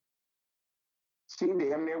world. She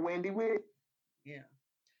damn near Wendy Witt. Yeah.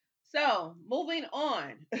 So moving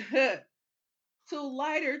on to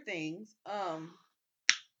lighter things.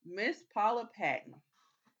 Miss Paula Patton.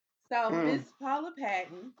 So Miss Paula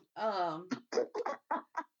Patton,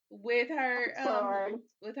 with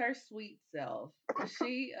her sweet self,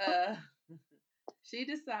 she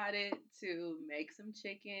decided to make some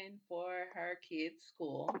chicken for her kids'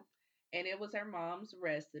 school, and it was her mom's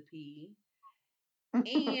recipe.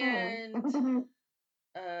 And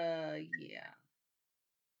yeah.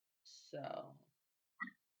 So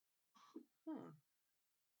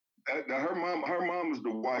Her mom is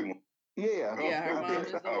the white one. Yeah. Yeah, her I mom think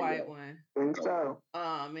is the so. white one. Think so.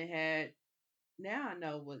 It had, now I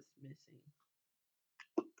know what's missing.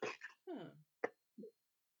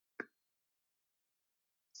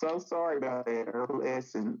 So sorry about that. Herbal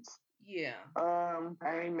essence. Yeah.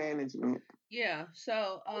 Pain management. Yeah.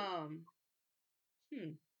 So,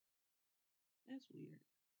 that's weird.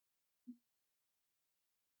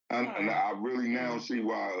 And I really now see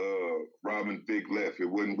why Robin Thicke left. It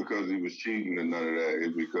wasn't because he was cheating and none of that.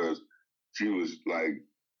 It's because she was like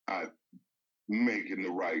making the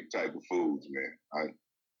right type of foods, man.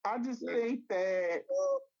 I just think that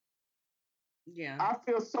yeah, I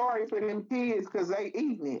feel sorry for them kids because they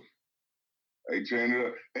eating it. They tearing it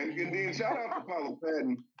up. And then shout out to Paula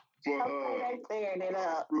Patton for they tearing it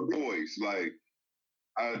up. Her voice. Like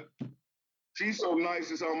she's so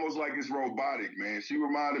nice, it's almost like it's robotic, man. She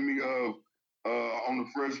reminded me of on the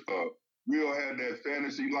Fresh Will had that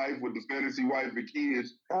fantasy life with the fantasy wife and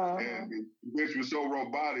kids, and the bitch was so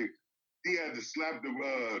robotic. He had to slap the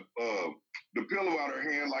pillow out of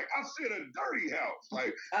her hand like, I said a dirty house.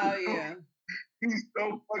 Like, oh yeah, he's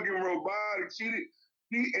so fucking robotic.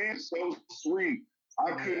 He is so sweet.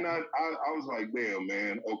 I could not. I was like, damn,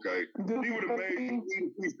 man. Okay, he would have made me eat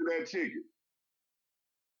a piece of that chicken.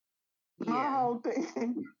 My whole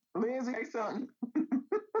thing. Lindsay, say something.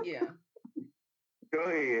 Yeah. Go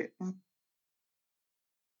ahead.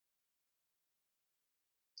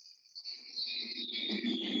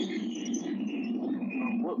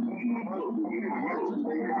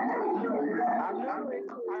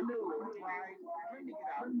 I knew it, right? Let me get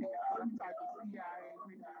out of here. Some type of CIA.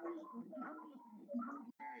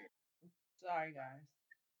 Sorry, guys.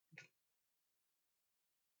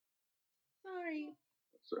 Sorry.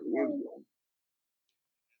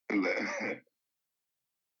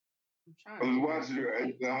 I was watching her,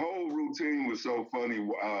 and the whole routine was so funny.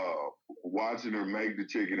 Watching her make the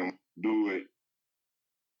chicken and do it,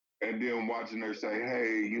 and then watching her say,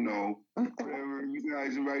 "Hey, you know, whatever you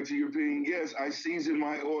guys are right to your opinion. Yes, I seasoned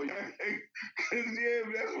my oil. Yeah,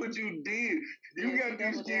 that's what you did. You got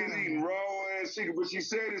these kids eating raw ass chicken, but she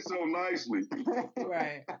said it so nicely.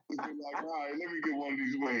 Right. Like, all right, let me get one of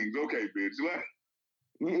these wings. Okay, bitch. Like,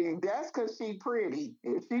 yeah, that's because she pretty.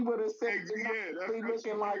 If she would have said, that's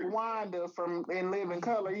looking like Wanda from In Living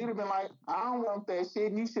Color, you'd have been like, I don't want that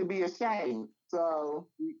shit, and you should be ashamed. So,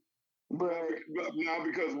 but now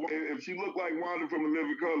because if she looked like Wanda from In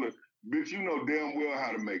Living Color, bitch, you know damn well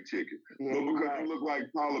how to make chicken. Yeah, but because you look like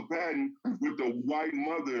Paula Patton with the white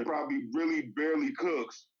mother, probably really barely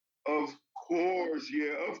cooks. Of course,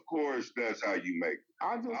 that's how you make it.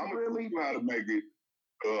 I'm gonna teach you how to make it.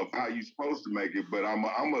 How you supposed to make it, but I'm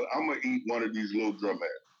gonna eat one of these little drum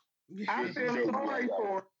ass. I feel sorry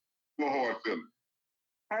for hard feeling.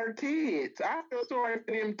 Her kids. I feel sorry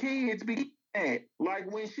for them kids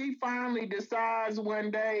like when she finally decides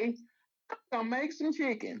one day, I'm gonna make some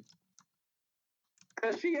chicken.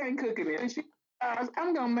 Cause she ain't cooking it. And she decides,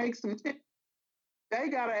 I'm gonna make some chicken. They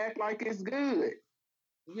gotta act like it's good.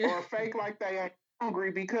 Or fake like they ain't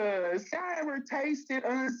hungry because y'all ever tasted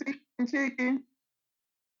unseasoned chicken?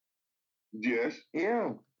 Yes.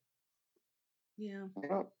 Yeah. Yeah.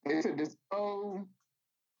 It's a disposal.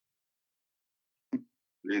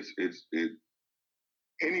 It's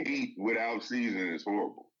any meat without seasoning is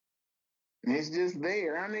horrible. It's just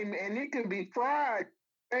there. I mean, and it can be fried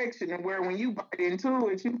perfection, and where when you bite into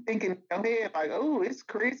it, you think in your head like, "Oh, it's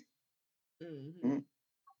crispy." Mm-hmm.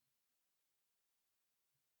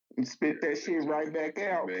 And spit that shit right back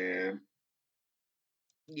out, man.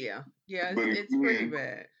 Yeah, it's pretty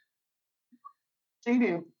bad.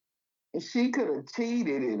 She could have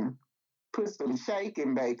cheated and put some shake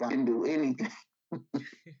and bake. I didn't do anything.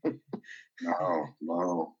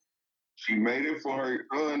 No. She made it for her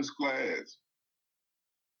son's class.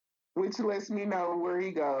 Which lets me know where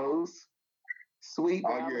he goes. Sweet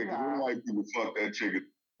Valley High. Yeah, because white people fuck that chicken.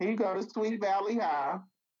 He go to Sweet Valley High.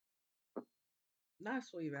 Not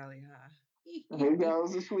Sweet Valley High. He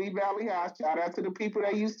goes to Sweet Valley High. Shout out to the people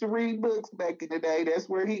that used to read books back in the day. That's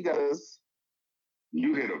where he goes.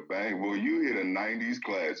 You hit a bang. Well, you hit a 90s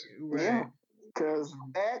classic. Right. Yeah, because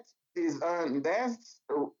that's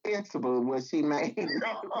principle what she made.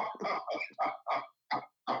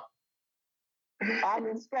 I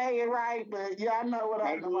didn't say it right, but y'all know what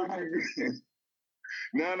I'm doing.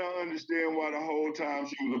 Now I understand why the whole time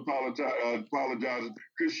she was apologizing,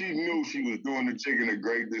 because she knew she was doing the chicken a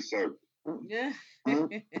great disservice. Yeah.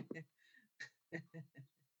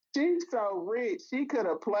 She's so rich. She could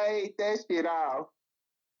have played that shit off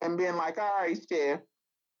and been like, all right, chef,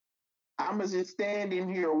 I'm going to just stand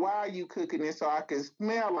in here while you cooking it so I can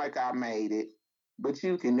smell like I made it. But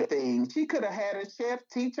you can think. She could have had a chef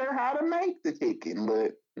teach her how to make the chicken,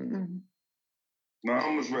 but...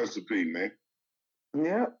 Mama's recipe, man.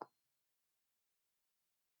 Yep.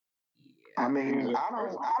 I mean, Yeah. I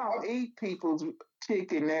don't eat people's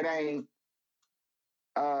chicken that ain't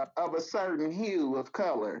of a certain hue of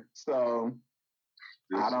color. So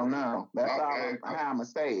I don't know. That's how I'm gonna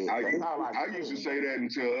say it. I used to say that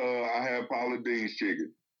until I had Paula Deen's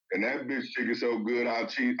chicken, and that bitch chicken so good I'll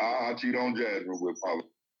cheat on Jasmine with Paula.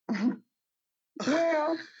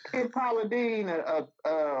 Well, and Paula Deen,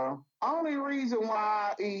 only reason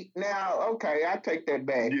why I eat now. Okay, I take that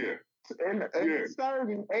back. Yeah. And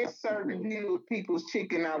certain view of people's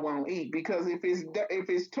chicken I won't eat, because if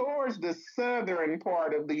it's towards the southern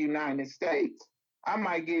part of the United States, I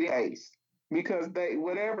might get taste, because they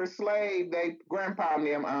whatever slave they grandpa and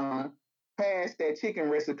them passed that chicken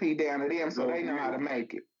recipe down to them, so they know how to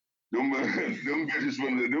make it. Them bitches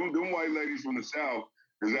from them white ladies from the South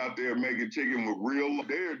is out there making chicken with real.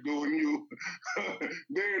 They're doing you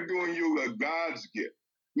a God's gift.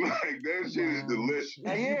 Like, that shit is delicious.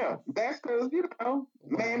 Yeah, that's because,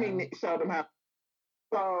 Mammy showed them how.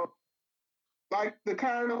 So, like the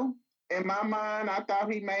Colonel, in my mind, I thought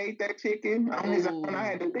he made that chicken on his own. I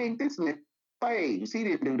had to think, this man slaves. He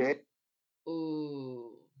didn't do that.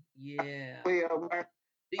 Ooh, yeah. Well,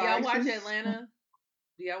 do y'all watch Atlanta?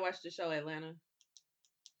 Do y'all watch the show Atlanta?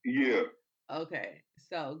 Yeah. Okay,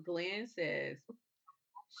 so Glenn says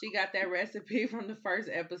she got that recipe from the first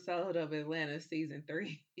episode of Atlanta season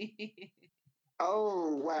 3.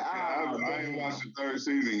 Oh, wow. I ain't watched the third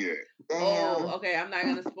season yet. Damn. Oh, okay. I'm not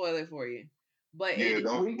gonna spoil it for you, but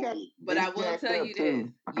but I will tell you this.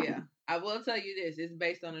 Yeah, I will tell you this. It's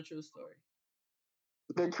based on a true story.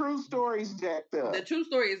 The true story's jacked up. The true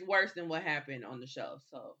story is worse than what happened on the show.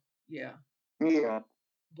 So yeah. Yeah.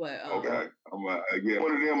 But okay, yeah,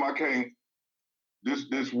 one of them I can't.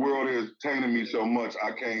 This world is tainting me so much.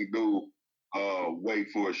 I can't do. Wait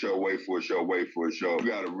for a show. You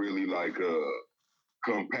gotta really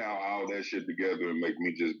compile all that shit together and make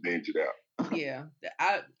me just binge it out. Yeah,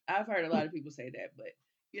 I've heard a lot of people say that, but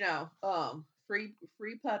free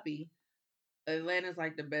puppy. Atlanta's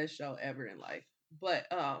like the best show ever in life. But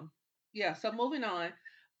yeah. So moving on.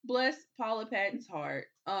 Bless Paula Patton's heart.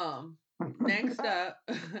 Next up.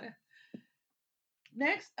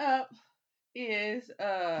 Next up is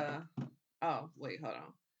oh wait, hold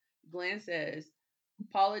on. Glenn says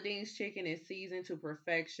Paula Deen's chicken is seasoned to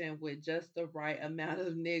perfection with just the right amount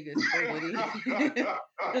of niggas sprinkled in.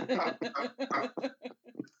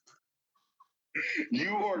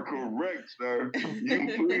 You are correct, sir. You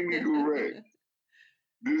completely correct.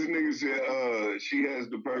 This nigga said she has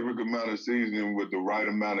the perfect amount of seasoning with the right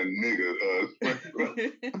amount of nigga.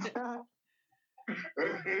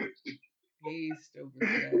 He's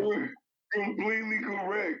stupid. Completely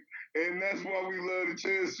correct. And that's why we love the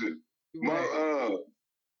Chilson. Right.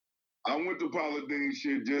 I went to Paula Deen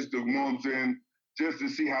shit just to, you know what I'm saying, just to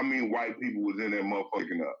see how many white people was in that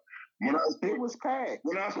motherfucking up. It was packed.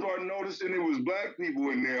 When I started noticing it was black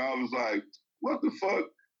people in there, I was like, what the fuck?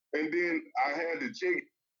 And then I had the chicken.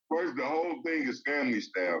 First, the whole thing is family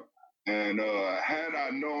style. And had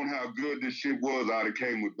I known how good this shit was, I'd have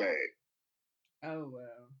came with bag. Oh,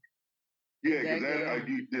 wow. Yeah, because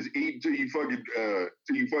you just eat till you fucking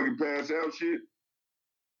pass out shit.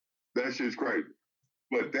 That shit's crazy.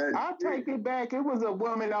 But I'll take it back. It was a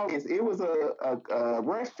woman over. It was a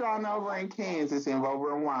restaurant over in Kansas and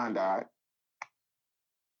over in Wyandotte.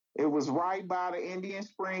 It was right by the Indian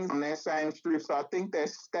Springs on that same street. So I think that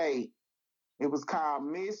state. It was called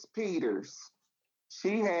Miss Peters.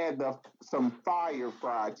 She had some fire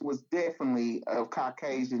fries. She was definitely of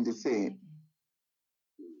Caucasian descent.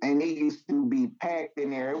 And it used to be packed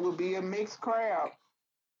in there. It would be a mixed crowd.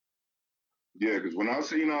 Yeah, because when I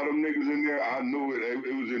seen all them niggas in there, I knew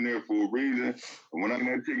it was in there for a reason. And when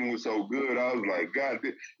that chicken was so good, I was like, God,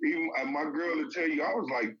 even my girl to tell you, I was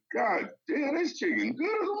like, God damn, this chicken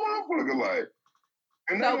good as a motherfucker. Like,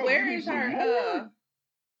 and so where is her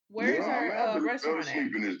restaurant at?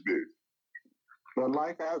 Sleep in this bitch. But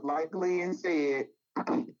like Glenn said,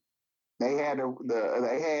 they had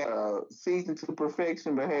seasoned to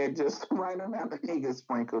perfection, but had just the right amount of niggas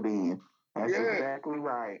sprinkled in. That's exactly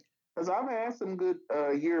right. Because I've had some good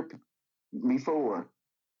year before.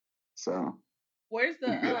 So where's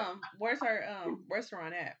her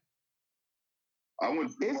restaurant at?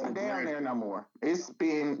 It's down there no more.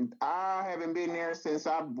 I haven't been there since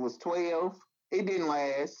I was 12. It didn't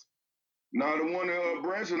last. No, the one in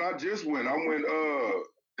Branson, I just went. I went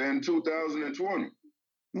in 2020.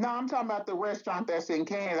 No, I'm talking about the restaurant that's in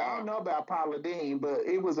Kansas. I don't know about Paula Deen, but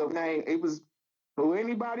it was a name. It was for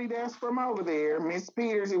anybody that's from over there. Miss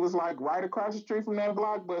Peters, it was like right across the street from that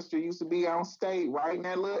Blockbuster. Used to be on State, right in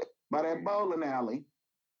that by that bowling alley.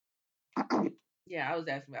 Yeah, I was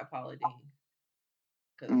asking about Paula Deen.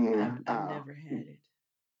 because Yeah. I've never had it.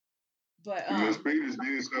 But Miss Peters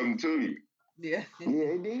did something to you. yeah. Yeah,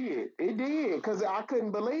 it did. It did because I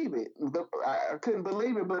couldn't believe it. I couldn't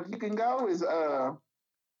believe it. But you can go as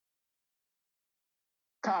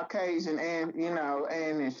Caucasian and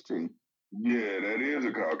ancestry. Yeah, that is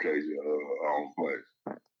a Caucasian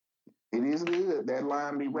place. It is good. That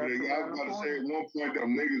line be wrapped Yeah, I around was the about to say corner. at one point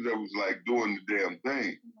them niggas that was like doing the damn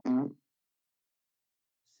thing. Mhm.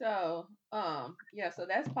 So, yeah, so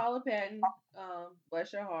that's Paula Patton.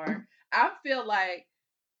 Bless your heart. I feel like,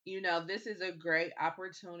 this is a great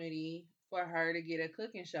opportunity for her to get a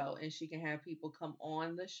cooking show and she can have people come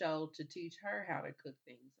on the show to teach her how to cook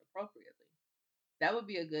things appropriately. That would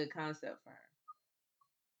be a good concept for her.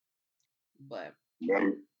 But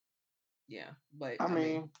Like, yeah, but I I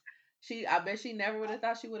mean, mean, I bet she never would have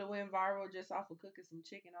thought she would have went viral just off of cooking some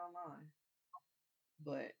chicken online.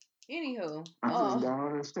 But anywho, I just don't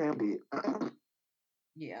understand it.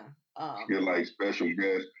 yeah, get like special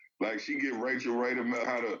guests. Like she get Rachel Ray to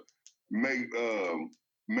how to make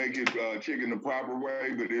it chicken the proper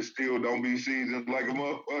way, but it still don't be seasoned like a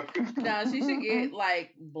motherfucker. now she should get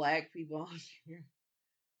like black people on here.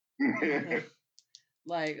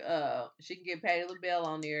 Like she can get Patti LaBelle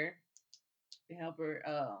on there to help her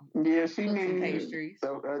Yeah, she cook some needs pastries. a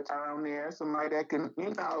on there, somebody that can,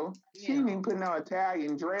 she Yeah. didn't put no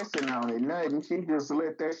Italian dressing on it, nothing. She just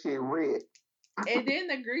let that shit rip. And then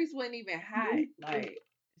the grease wasn't even hot. Like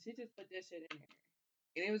she just put that shit in there.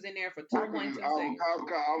 And it was in there for 2.2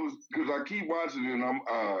 seconds. Because I keep watching it and I'm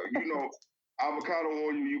avocado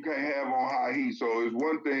oil you can't have on high heat. So it's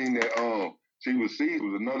one thing that she was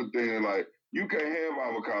seasoned, was another thing like you can't have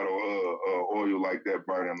avocado oil like that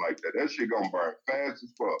burning like that. That shit gonna burn fast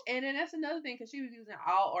as fuck. And then that's another thing because she was using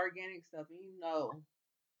all organic stuff, and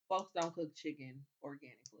folks don't cook chicken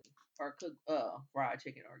organically or cook fried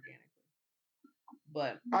chicken organically.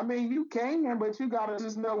 But I mean, you can, but you gotta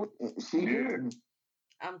just know she didn't.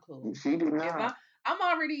 I'm cool. She did If not. I'm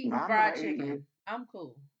already eating I'm fried not eating chicken, it. I'm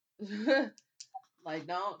cool. Like She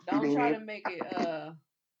don't didn't try eat. to make it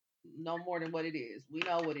no more than what it is. We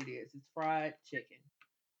know what it is. It's fried chicken.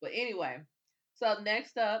 But anyway, so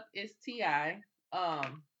next up is Ti.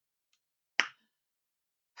 Um,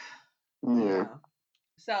 Yeah. yeah.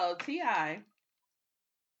 So Ti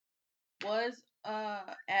was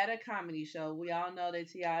at a comedy show. We all know that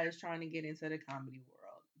Ti is trying to get into the comedy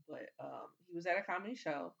world, but he was at a comedy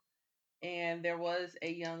show, and there was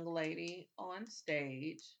a young lady on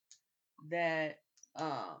stage that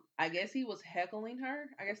I guess he was heckling her.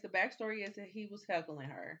 I guess the backstory is that he was heckling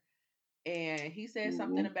her, and he said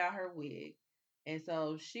something about her wig. And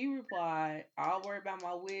so she replied, "I'll worry about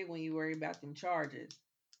my wig when you worry about them charges."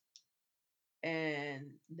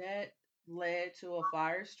 And that led to a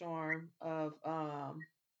firestorm of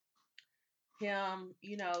him,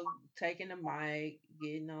 taking the mic,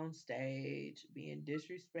 getting on stage, being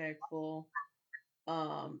disrespectful,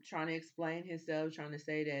 trying to explain himself, trying to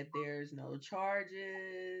say that there's no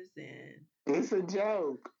charges and It's a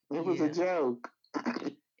joke. It was a joke.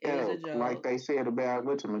 It was a joke. Like they said about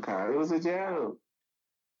whatchamacallit. It was a joke.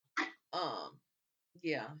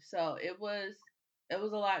 Yeah. So it was a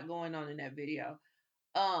lot going on in that video.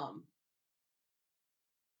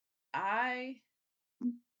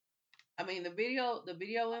 I mean the video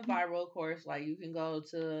went viral, of course. Like you can go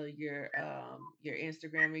to your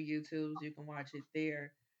Instagram and YouTube's, you can watch it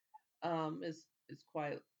there. It's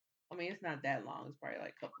quite, I mean it's not that long, it's probably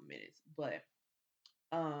like a couple minutes. But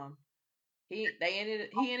he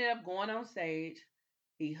ended up going on stage.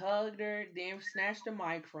 He hugged her, then snatched the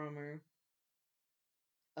mic from her.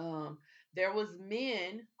 There was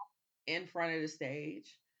men in front of the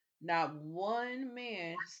stage. Not one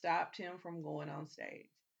man stopped him from going on stage.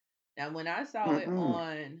 Now, when I saw it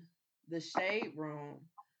on the Shade Room,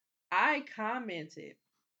 I commented,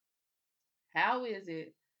 "How is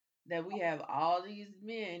it that we have all these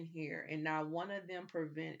men here and not one of them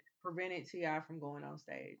prevented Ti from going on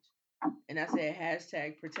stage?" And I said,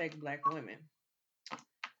 hashtag protect black women.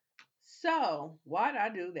 So why'd I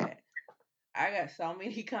do that? I got so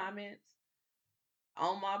many comments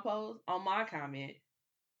on my post, on my comment,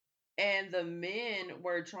 and the men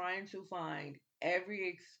were trying to find every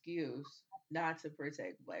excuse not to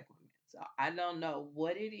protect black women. So I don't know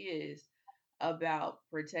what it is about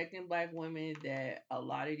protecting black women that a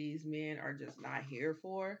lot of these men are just not here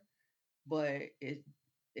for, but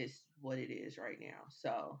it's what it is right now.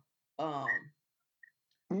 So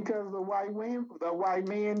because the white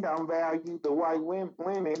men don't value the white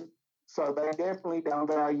women, so they definitely don't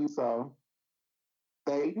value. So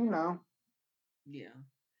they,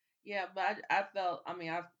 yeah, but I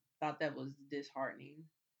thought that was disheartening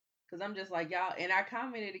Because I'm just like, y'all, and I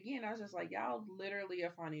commented again. I was just like, y'all literally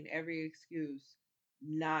are finding every excuse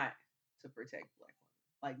not to protect black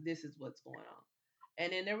women. Like, this is what's going on.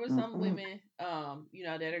 And then there were some Mm-mm. women,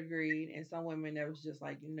 that agreed, and some women that was just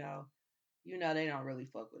like, they don't really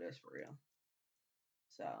fuck with us for real.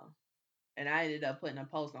 So, and I ended up putting a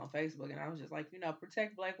post on Facebook, and I was just like,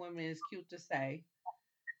 protect black women is cute to say,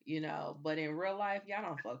 but in real life, y'all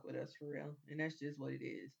don't fuck with us for real, and that's just what it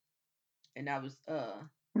is. And I was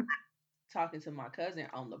talking to my cousin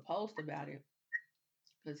on the post about it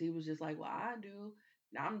because he was just like, well, I do.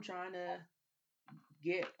 Now I'm trying to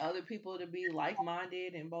get other people to be like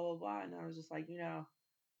minded and blah blah blah. And I was just like, yeah,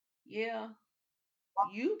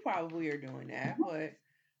 you probably are doing that, but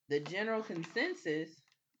the general consensus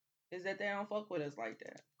is that they don't fuck with us like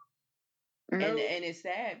that. And Nope. and it's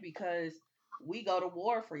sad because we go to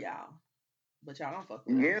war for y'all, but y'all don't fuck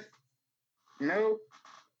with us. Yep. Nope.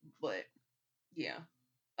 But yeah.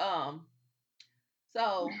 Um.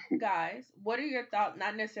 So guys, what are your thoughts?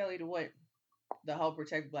 Not necessarily to what the whole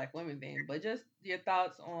protect black women thing, but just your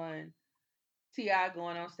thoughts on T.I.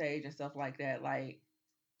 going on stage and stuff like that, like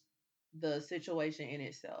the situation in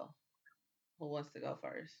itself. Who wants to go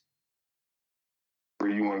first? Where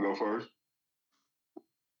you want to go first?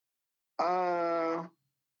 I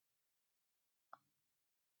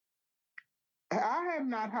have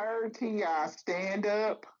not heard T.I. stand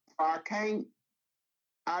up.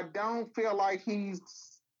 I don't feel like he's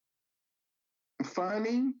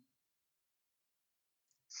funny.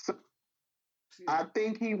 So I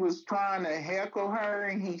think he was trying to heckle her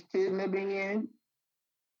and he shouldn't have been.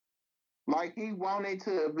 Like he wanted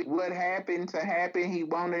what happened to happen. He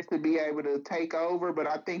wanted to be able to take over, but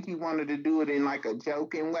I think he wanted to do it in like a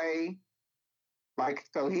joking way. Like,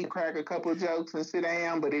 so he cracked a couple of jokes and sit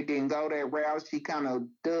down, but it didn't go that route. She kind of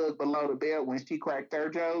dug below the belt when she cracked her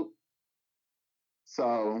joke.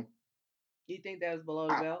 So. You think that was below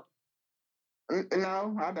the belt?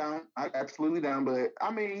 No, I don't. I absolutely don't. But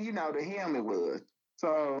I mean, to him it was.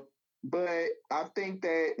 So, but I think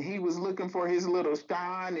that he was looking for his little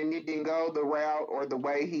shine and it didn't go the route or the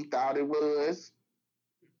way he thought it was.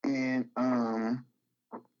 And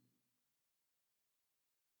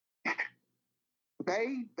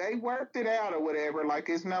they worked it out or whatever, like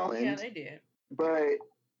it's no Yeah, they did. But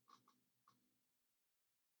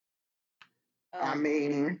I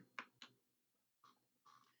mean,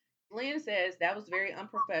 Lynn says that was very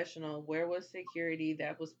unprofessional. Where was security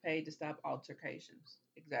that was paid to stop altercations?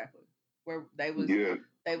 Exactly. Where they was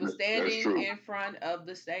standing in front of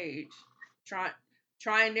the stage,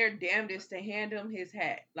 trying their damnedest to hand him his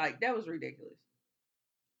hat. Like that was ridiculous.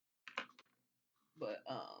 But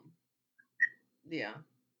yeah.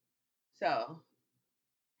 So,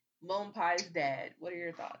 Moon Pie's dad. What are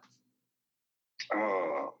your thoughts?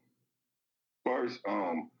 First,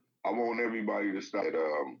 I want everybody to stop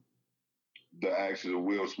the actions of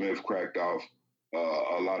Will Smith cracked off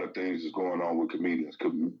a lot of things that's going on with comedians.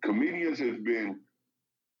 Comedians have been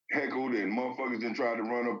heckled and motherfuckers done tried to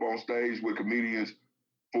run up on stage with comedians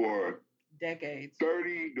for decades,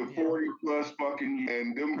 30 to 40 plus fucking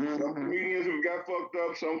years. And some comedians have got fucked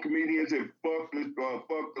up. Some comedians have fucked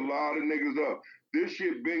a lot of niggas up. This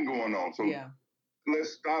shit been going on. So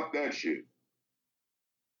let's stop that shit.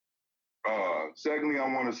 Secondly, I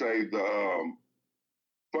want to say the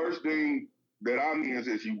first thing that I mean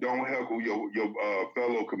is you don't heckle your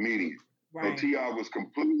fellow comedian. Right. So T.I. was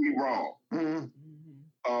completely wrong. Mm-hmm.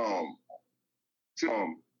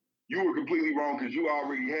 You were completely wrong because you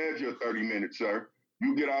already had your 30 minutes, sir.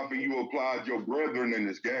 You get off and you applaud your brethren in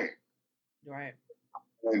this game. Right.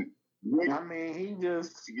 And he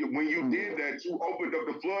just... When you did that, you opened up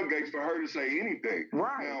the floodgates for her to say anything.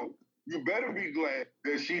 Right. Now, you better be glad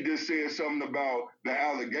that she just said something about the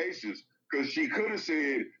allegations because she could have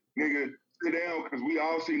said, nigga, sit down because we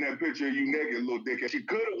all seen that picture of you naked, little dickhead. She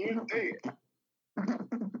could have went there.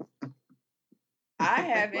 I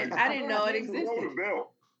haven't. I didn't know it existed.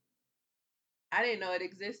 I didn't know it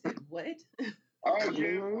existed. What? Oh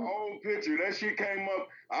yeah, old picture. That shit came up.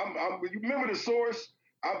 You remember the source?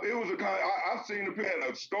 It was I seen the picture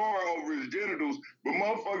had a star over his genitals, but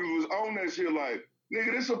motherfuckers was on that shit like,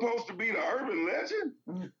 nigga, this supposed to be the urban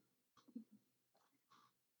legend.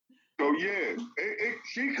 So yeah,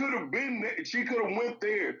 she could have been there. She could have went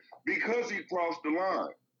there because he crossed the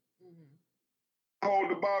line. Whole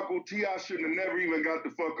debacle, T.I. shouldn't have never even got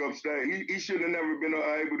the fuck up stage. He should have never been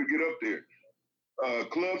able to get up there.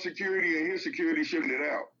 Club security and his security shouldn't it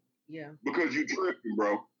out. Yeah. Because you tripping,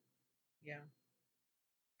 bro. Yeah.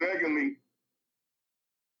 Secondly,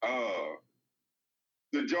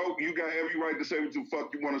 the joke, you got every right to say what the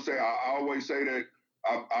fuck you want to say. I always say that.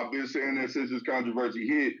 I've been saying that since this controversy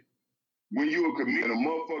hit. when you a comedian, a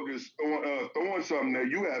motherfucker is throwing something there,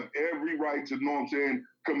 you have every right to, know what I'm saying,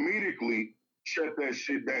 comedically shut that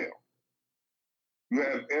shit down. You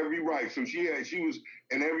have every right. So she was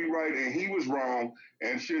in every right, and he was wrong.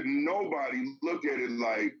 And should nobody look at it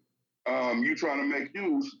like you trying to make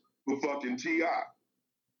use for fucking Ti? Mm-hmm.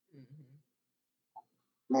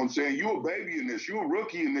 You know what I'm saying? You a baby in this. You a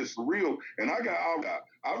rookie in this for real. And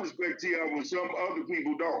I respect Ti when some other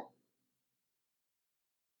people don't.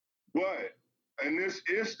 But in this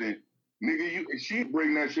instant, nigga, she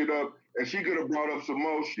bring that shit up, and she could have brought up some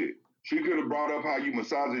more shit. She could have brought up how you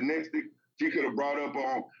misogynistic. She could have brought up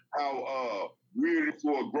on how weird it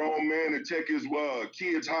for a grown man to check his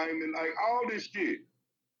kids' hymen, like all this shit.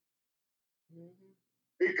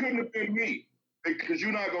 Mm-hmm. It couldn't have been me, because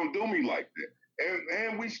you're not gonna do me like that.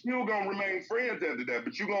 And we still gonna remain friends after that,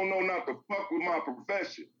 but you gonna know not to fuck with my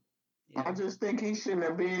profession. Yeah. I just think he shouldn't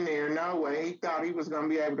have been there. No way. He thought he was going to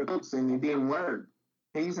be able to cook, and it didn't work.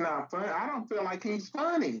 He's not funny. I don't feel like he's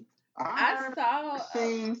funny. I saw.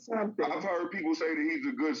 Seen something. I've heard people say that he's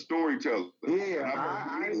a good storyteller. Yeah,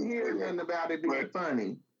 I didn't hear nothing about it being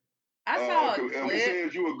funny. I saw a clip. If he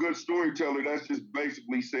says you're a good storyteller, that's just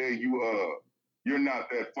basically saying you're not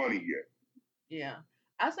that funny yet. Yeah,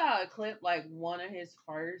 I saw a clip like one of his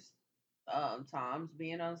first times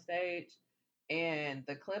being on stage, and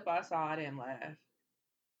the clip I saw, I didn't laugh.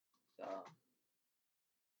 So,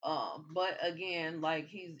 but again, like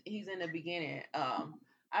he's in the beginning.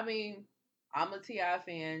 I mean, I'm a Ti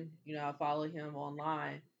fan. You know, I follow him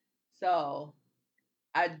online, so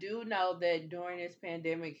I do know that during this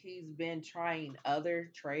pandemic, he's been trying other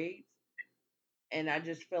trades, and I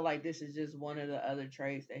just feel like this is just one of the other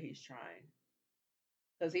trades that he's trying.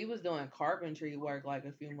 Because he was doing carpentry work like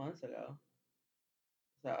a few months ago.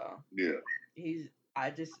 So yeah, I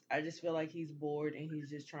just feel like he's bored and he's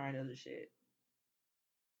just trying other shit.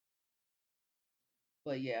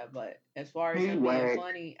 But yeah, but as far as him being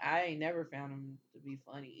funny, I ain't never found him to be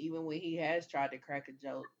funny. Even when he has tried to crack a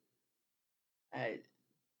joke,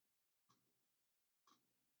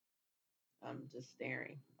 I'm just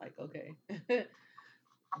staring like, okay.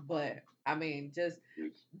 But I mean, just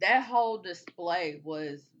that whole display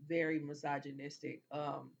was very misogynistic.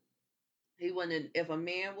 He wouldn't. If a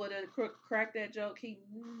man would have cracked that joke, he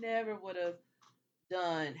never would have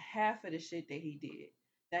done half of the shit that he did.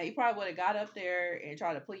 Now he probably would have got up there and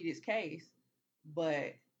tried to plead his case,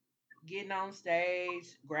 but getting on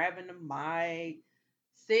stage, grabbing the mic,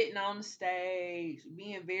 sitting on the stage,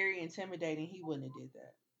 being very intimidating, he wouldn't have did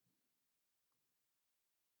that.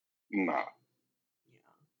 Nah. Yeah.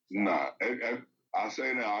 So. Nah. I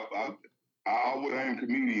say that I would aim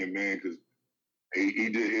comedian, man, because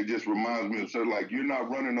it just reminds me of something like you're not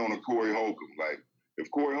running on a Corey Holcomb. Like if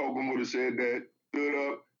Corey Holcomb would have said that, stood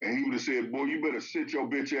up, and he would have said, "Boy, you better sit your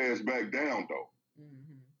bitch ass back down, though."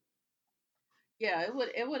 Mm-hmm. Yeah, it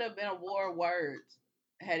would have been a war of words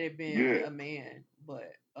had it been a man,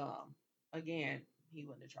 but again, he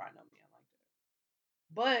wouldn't have tried no man like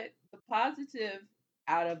that. But the positive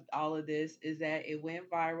out of all of this is that it went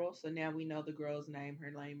viral, so now we know the girl's name.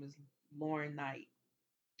 Her name is Lauren Knight.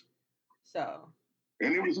 So.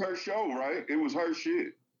 And it was her show, right? It was her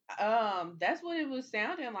shit. That's what it was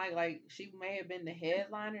sounding like. Like she may have been the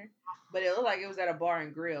headliner, but it looked like it was at a bar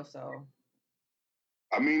and grill. So.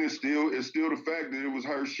 I mean, it's still the fact that it was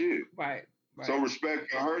her shit. Right. So respect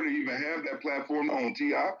for her to even have that platform on Ti.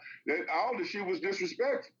 That all the shit was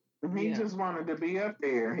disrespectful. He just wanted to be up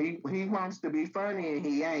there. He wants to be funny and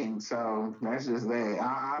he ain't. So that's just that.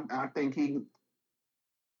 I think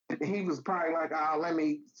he was probably like, oh, let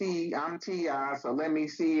me see, I'm Ti, so let me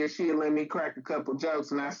see if she'll let me crack a couple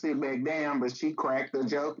jokes, and I sit back down. But she cracked the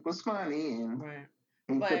joke, it was funny, and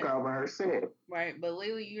he took over her set. Right, but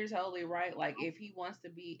Lily, you're totally right. Like if he wants to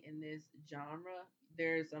be in this genre,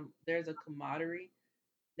 there's a camaraderie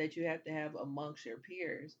that you have to have amongst your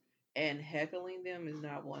peers, and heckling them is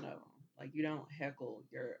not one of them. Like you don't heckle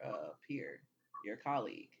your peer, your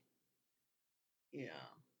colleague. Yeah,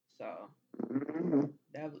 so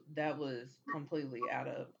that was completely out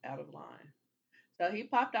of line. So he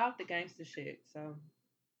popped off the gangster shit. So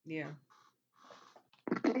yeah,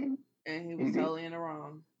 and he was totally in the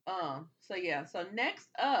wrong. So yeah. So next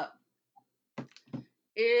up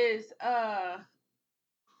is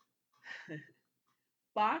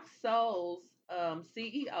Fox Soul's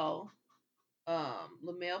CEO,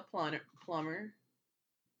 Lamel Plummer,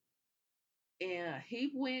 and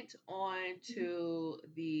he went on to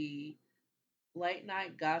the late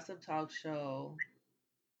night gossip talk show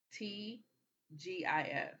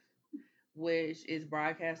TGIF, which is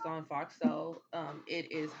broadcast on Fox Soul.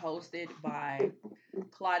 It is hosted by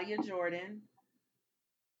Claudia Jordan,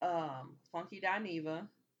 Funky Dineva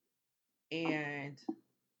and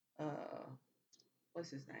what's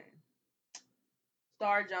his name?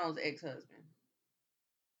 Star Jones' ex-husband,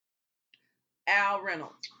 Al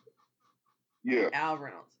Reynolds. Yeah. Al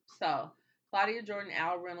Reynolds. So Claudia Jordan,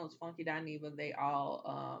 Al Reynolds, Funky Dineva, they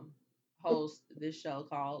all host this show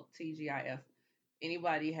called TGIF.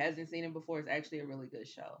 Anybody hasn't seen it before, it's actually a really good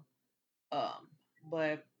show.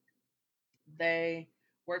 But they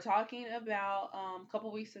were talking about a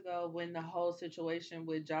couple weeks ago when the whole situation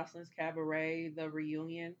with Jocelyn's Cabaret, the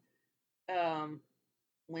reunion, um,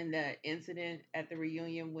 when the incident at the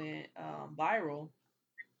reunion went viral,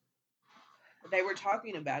 they were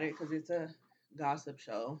talking about it because it's a gossip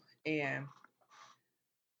show. And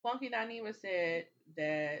Funky Dineva said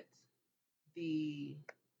that the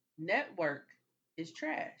network is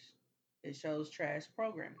trash. It shows trash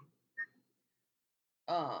programming.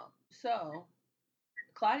 So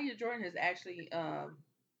Claudia Jordan has actually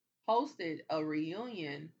hosted a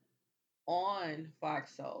reunion on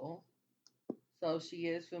Fox Soul, so she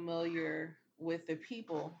is familiar with the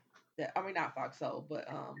people that I mean not Fox Soul, but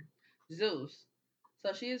Zeus.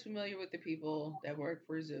 So she is familiar with the people that work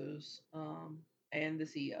for Zeus and the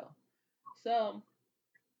CEO. So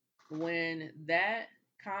when that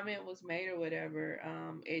comment was made or whatever,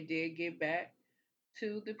 it did get back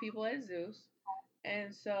to the people at Zeus,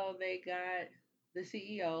 and so they got the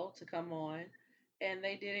CEO to come on, and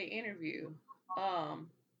they did an interview. Um,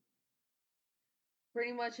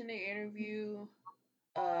 Pretty much in the interview,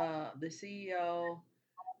 the CEO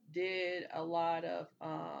did a lot of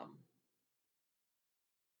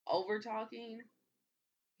over talking.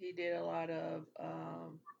 He did a lot of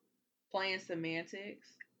playing semantics.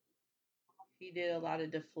 He did a lot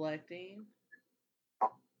of deflecting.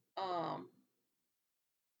 Um,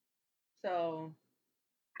 so,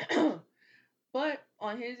 but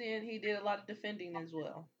on his end, he did a lot of defending as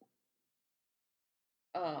well.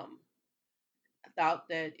 Um, I thought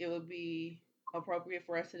that it would be appropriate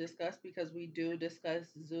for us to discuss because we do discuss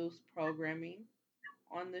Zeus programming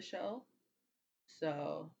on the show.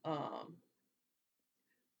 So,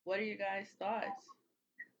 what are your guys' thoughts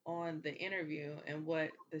on the interview and what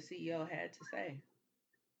the CEO had to say?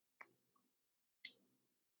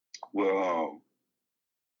 Well,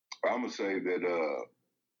 I'm gonna say that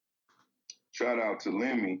shout out to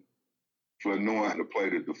Lemmy for knowing how to play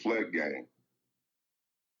the deflect game.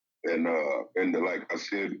 And like I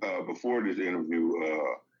said before this interview,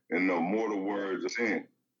 in the mortal words of sin,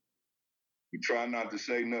 you try not to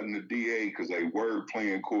say nothing to DA because they word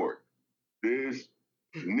playing court. This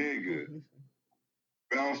nigga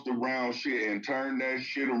bounced around shit and turned that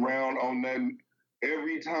shit around on that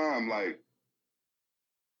every time. Like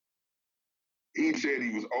he said he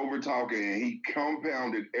was over talking and he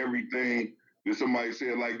compounded everything that somebody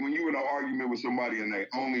said. Like when you in an argument with somebody and they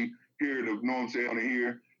only hear the, you know what I'm saying, on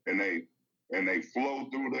here and they flow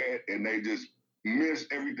through that and they just miss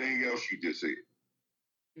everything else you just said.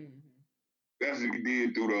 Mm-hmm. That's what he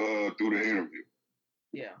did through the interview.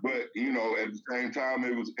 Yeah. But you know, at the same time,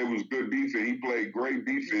 it was good defense. He played great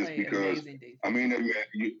defense because defense. I mean, man,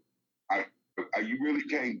 you really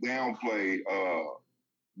can't downplay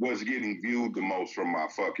what's getting viewed the most from my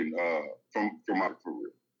fucking from my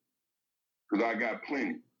career because I got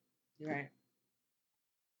plenty. Right.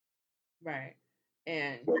 Right.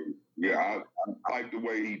 And so, yeah, I like the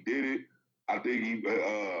way he did it. I think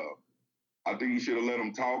he should have let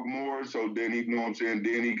him talk more. So then he, you know what I'm saying,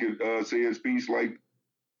 then he could say his piece. Like,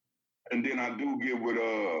 and then I do get what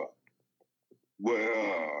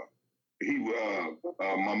he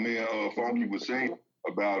my man Funky was saying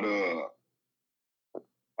about a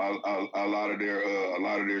lot of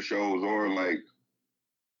their shows are like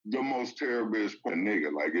the most terrible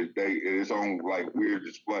nigga. Like it's on like weird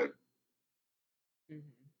display.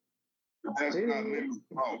 mm-hmm. That's not Lem's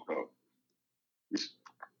fault though.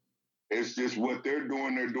 It's just what they're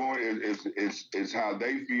doing. They're doing it's how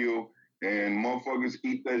they feel, and motherfuckers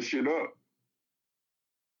eat that shit up.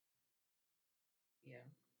 Yeah.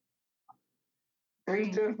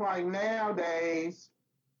 It's just like nowadays.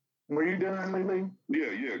 Were you done, Lily?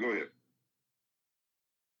 Yeah, go ahead.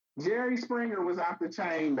 Jerry Springer was off the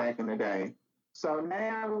chain back in the day. So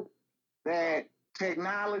now that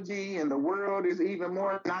technology and the world is even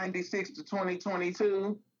more 96 to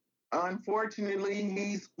 2022, unfortunately,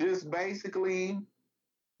 he's just basically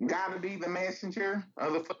got to be the messenger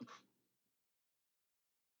of the.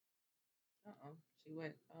 Uh-oh. She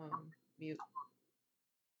went mute.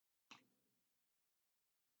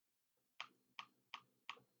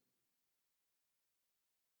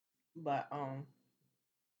 But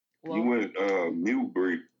well, you went mute,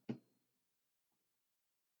 Bree.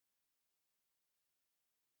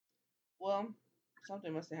 well,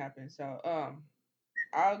 something must have happened. So,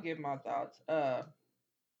 I'll give my thoughts.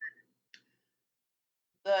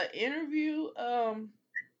 The interview,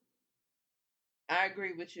 I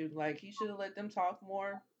agree with you. Like, he should have let them talk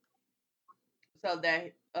more so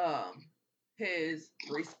that his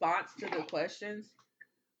response to the questions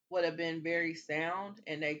would have been very sound,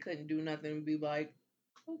 and they couldn't do nothing and be like,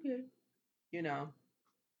 okay, you know.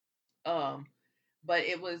 Um, but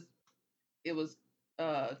it was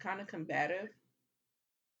kind of combative,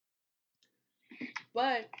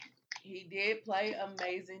 but he did play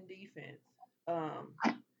amazing defense. Um,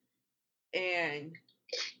 and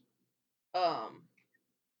um,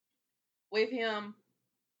 with him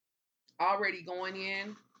already going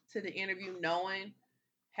in to the interview knowing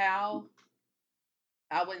how,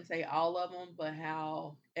 I wouldn't say all of them, but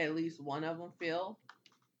how at least one of them feel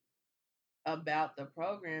about the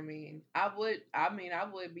programming, I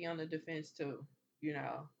would be on the defense too, you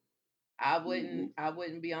know. Mm-hmm. I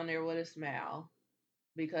wouldn't be on there with a smile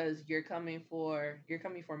because you're coming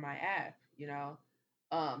for my app, you know.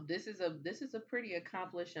 This is a pretty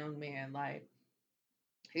accomplished young man. Like,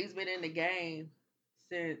 he's been in the game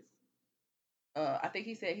since I think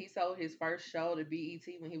he said he sold his first show to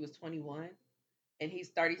BET when he was 21, and he's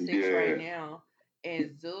 36 right Yeah. now.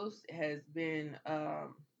 And Zeus has been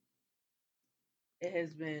it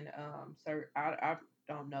has been I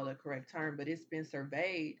don't know the correct term, but it's been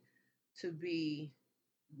surveyed to be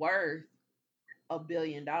worth $1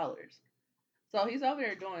 billion. So he's over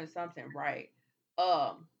there doing something right.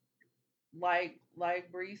 Um,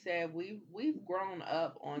 like Bree said, we've grown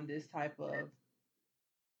up on this type of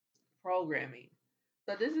programming.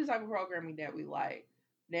 So this is the type of programming that we like.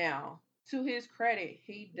 Now, to his credit,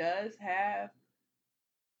 he does have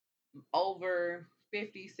over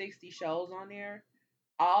 50, 60 shows on there.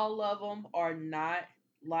 All of them are not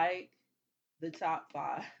like the top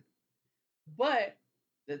five, but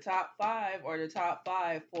the top five are the top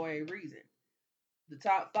five for a reason. The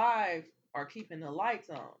top five are keeping the lights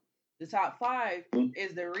on. The top five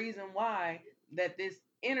is the reason why that this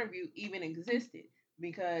interview even existed,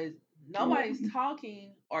 because nobody's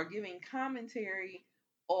talking or giving commentary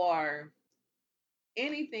or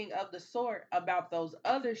anything of the sort about those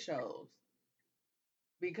other shows.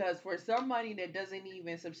 Because for somebody that doesn't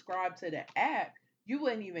even subscribe to the app, you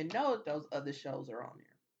wouldn't even know that those other shows are on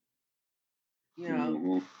there, you know.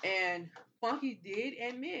 Mm-hmm. And Funky did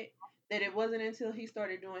admit that it wasn't until he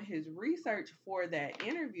started doing his research for that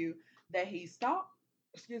interview that he saw,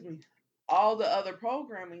 excuse me, all the other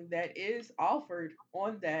programming that is offered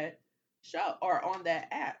on that show or on that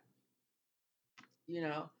app, you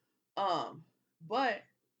know. Um, but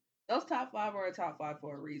those top five are a top five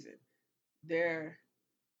for a reason. They're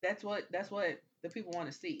that's what the people want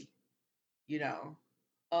to see, you know.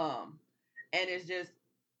 Um, and it's just,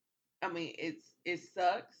 I mean, it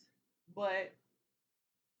sucks, but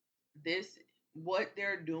this what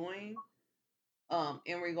they're doing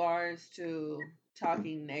in regards to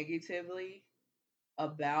talking negatively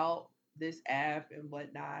about this app and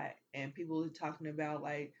whatnot, and people are talking about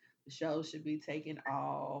like the show should be taken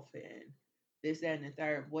off and this, that, and the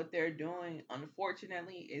third. What they're doing,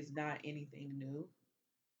 unfortunately, is not anything new,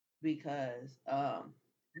 because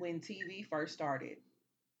when TV first started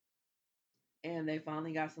and they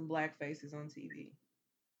finally got some black faces on TV,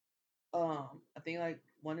 I think like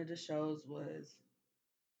one of the shows was,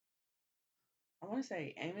 I want to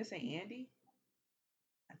say Amos and Andy.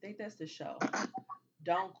 I think that's the show.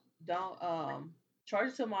 Don't don't charge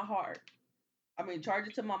it to my heart. I mean, charge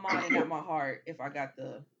it to my mind and not my heart if I got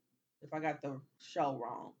the show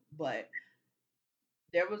wrong. But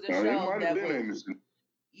there was a It show might have that been was, Emerson.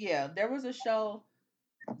 yeah, there was a show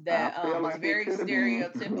I that feel was like it very could have been.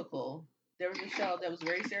 stereotypical. There was a show that was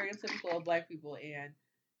very stereotypical of black people, and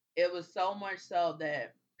it was so much so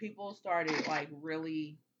that people started like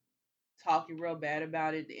really talking real bad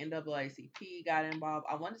about it. The NAACP got involved.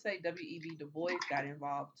 I want to say W.E.B. Du Bois got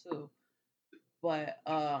involved too, but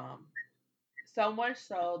so much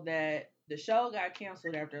so that the show got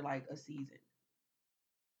canceled after like a season,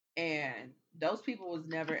 and those people was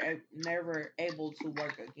never able to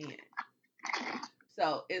work again.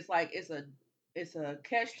 So it's like it's a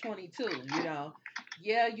catch-22, you know.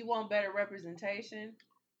 Yeah, you want better representation,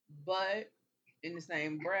 but in the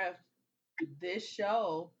same breath, this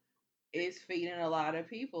show is feeding a lot of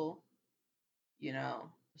people, you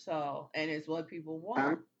know. So, and it's what people want.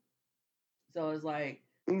 Um, So it's like,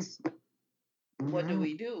 he's, what do mhm.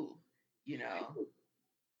 we do? You know,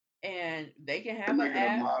 and they can They're have an making a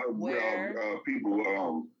app lot of where, people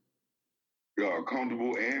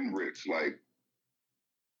comfortable and rich. Like,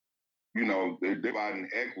 they're dividing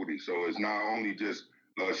equity. So it's not only just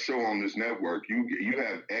show on this network. You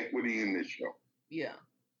have equity in this show. Yeah.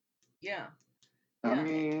 Yeah. I Yeah.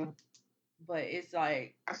 mean, But it's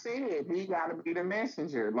like I said he got to be the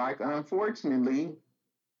messenger. Like, unfortunately,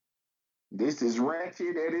 this is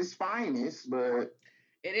ratchet at its finest, but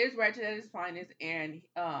it is ratchet at its finest. And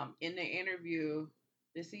in the interview,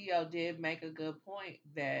 the CEO did make a good point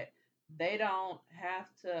that they don't have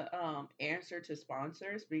to answer to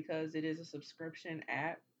sponsors because it is a subscription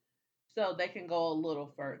app, so they can go a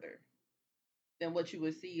little further than what you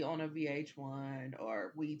would see on a VH1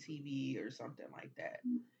 or WeTV or something like that.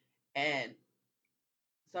 And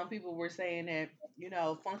some people were saying that,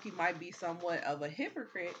 Funky might be somewhat of a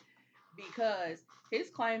hypocrite because his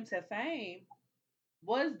claim to fame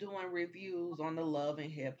was doing reviews on the Love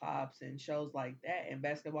and Hip Hops and shows like that and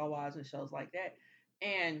Basketball Wives and shows like that.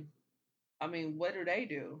 And I mean, what do they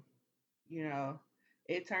do? You know,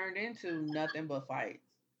 it turned into nothing but fights.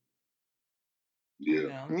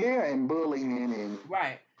 Yeah. Yeah, and bullying and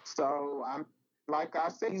right. So I'm like I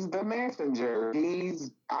said, he's the messenger.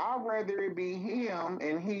 I'd rather it be him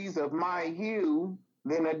and he's of my hue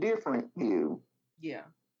than a different hue. Yeah.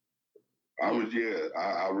 I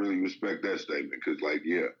really respect that statement because, like,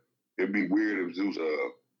 yeah, it'd be weird if Zeus,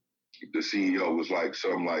 the CEO, was like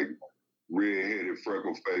some like red-headed,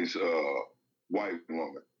 freckle-faced white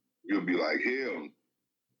woman. You'll be like, hell,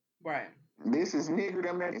 right. This is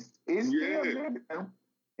niggerdom. It's still niggerdom.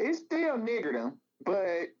 It's still niggerdom,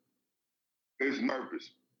 but it's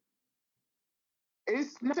nervous.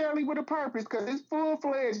 It's necessarily with a purpose because it's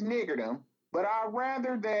full-fledged niggerdom. But I'd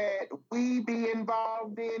rather that we be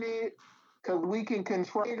involved in it because we can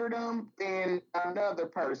control niggerdom than another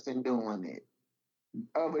person doing it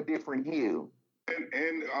of a different hue.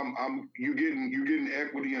 And you getting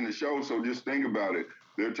equity in the show. So just think about it.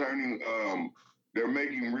 They're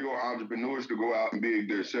making real entrepreneurs to go out and big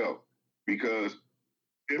themselves because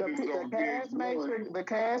if it was on the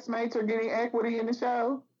castmates are getting equity in the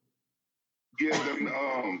show. Yeah,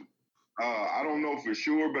 I don't know for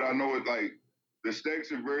sure, but I know it like the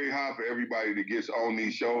stakes are very high for everybody that gets on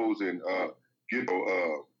these shows and get.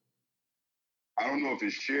 I don't know if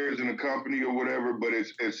it's shares in a company or whatever, but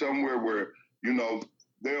it's somewhere where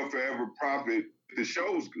they'll forever profit if the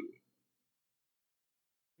show's good.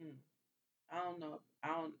 I don't know.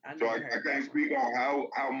 I can't speak on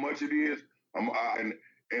how much it is. And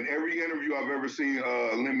in every interview I've ever seen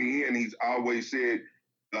Lemmy in, he's always said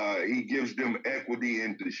he gives them equity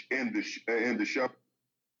in the show.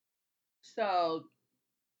 So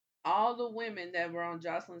all the women that were on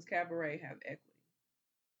Jocelyn's Cabaret have equity,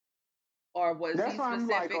 or was he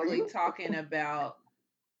specifically talking about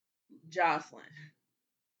Jocelyn?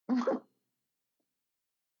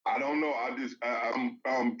 I don't know.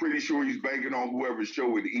 I'm pretty sure he's banking on whoever's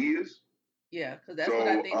show it is. Yeah, because that's what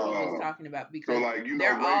I think he was talking about. Because so, like, Ray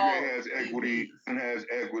J has equity and has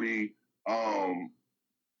equity.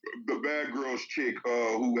 The Bad Girls chick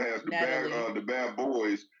who has the Bad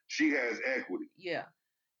Boys, she has equity. Yeah,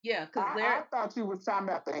 yeah. Because I thought you were talking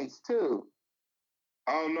about the Ace too.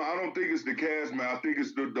 I don't know. I don't think it's the cast, man. I think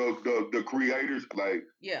it's the creators. Like,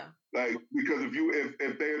 yeah, like because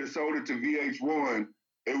if they had sold it to VH1,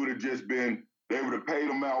 it would have just been they would have paid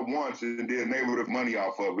them out once and then they would have money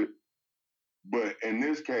off of it. But in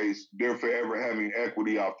this case, they're forever having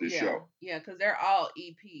equity off the show. Yeah, because they're all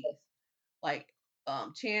EPs. Like,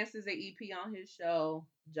 Chance is an EP on his show.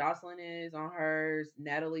 Jocelyn is on hers.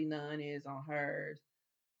 Natalie Nunn is on hers.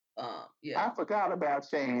 Yeah. I forgot about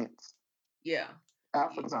Chance. Yeah. I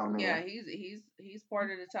forgot on there. Yeah, he's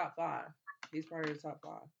part of the top 5. He's part of the top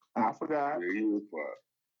 5. I forgot. Yeah, he was 5.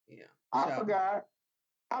 Yeah. I forgot.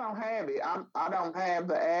 I don't have it. I don't have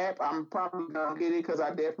the app. I'm probably gonna get it because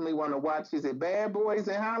I definitely want to watch. Is it Bad Boys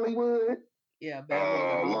in Hollywood? Yeah, Bad Boys in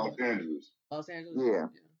Hollywood. Los Angeles. Los Angeles. Yeah.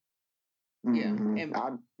 Yeah.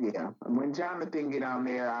 Mm-hmm. When Jonathan get on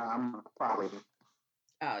there, I'm probably.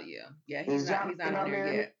 Oh yeah. He's not on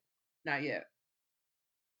there yet. Not yet.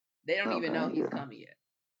 They don't even know he's coming yet.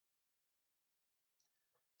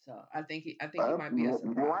 So I think he might be a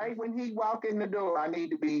surprise. Right when he walk in the door, I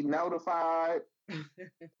need to be notified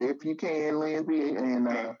if you can, Lindsay, and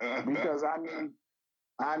because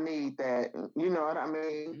I need that. You know what I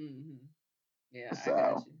mean? Mm-hmm. Yeah,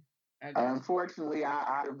 so, I got you. Unfortunately,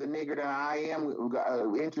 out of the nigger that I am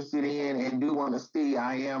interested in and do want to see,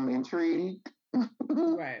 I am intrigued.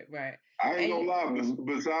 right. I ain't gonna lie.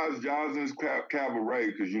 Besides Johnson's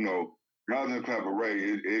Cabaret, because Johnson's Cabaret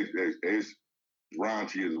it's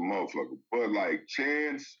raunchy as a motherfucker. But like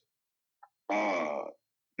Chance,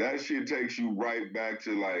 that shit takes you right back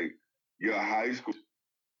to like your high school.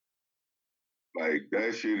 Like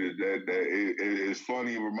that shit is it's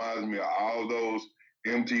funny. It reminds me of all those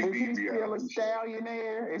MTV Is he still a reality show.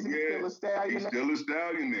 stallionaire? Is he Yeah, still a stallionaire? he's still a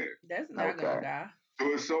stallionaire. That's not gonna Okay. die.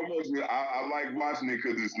 So it's so much. I like watching it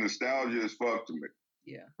because it's nostalgia as fuck to me.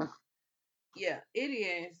 Yeah. Yeah, it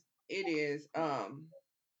is. It is.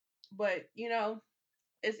 But you know,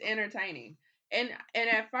 it's entertaining. And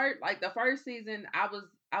at first, like the first season, I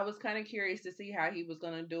was kind of curious to see how he was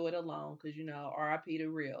gonna do it alone, because you know, R.I.P. to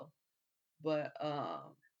Real. But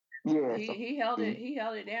Yeah. he held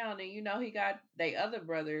it down, and you know, he got the other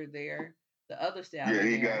brother there, the other Yeah, stallion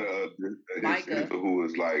he got there, his Micah. sister who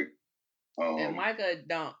is like, And Micah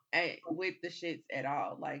ain't with the shits at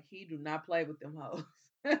all. Like he do not play with them hoes.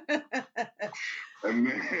 and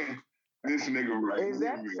man, this nigga right Is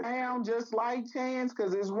that here. sound just like Chance?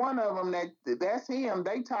 Because it's one of them that's him.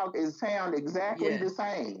 They talk is sound exactly Yeah. the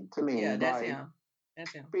same to me. Yeah, that's like, him.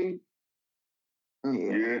 That's him. Yeah.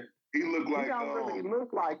 Yeah, he look He like don't really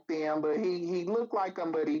look like them, but he look like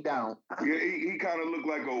them, but he don't. yeah, he kind of look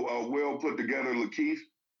like a well put together Lakeith.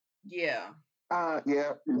 Yeah.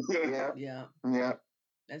 Yeah, Yeah. yeah.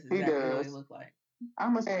 That's He exactly what he does. look like.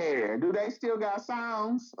 I'm a say, do they still got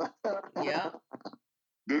songs? Yeah.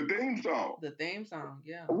 The theme song. The theme song.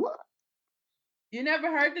 Yeah. What You never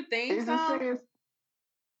heard the theme is it song? saying?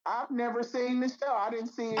 I've never seen the show. I didn't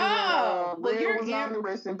see it Oh, when well, Real you're was on in. the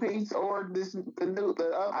Rest in Peace or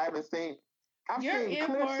the I haven't seen. I've You're seen in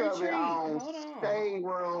clips for a of it treat. on Hold on. Shade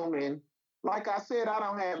Room, and like I said, I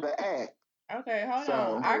don't have the app. Okay, hold So,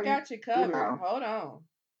 on. I got you you covered. know. Hold on.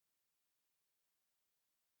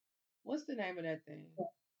 What's the name of that thing?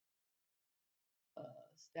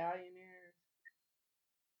 Stallionaire.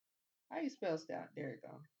 How you spell stallion? There you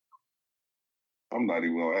go. I'm not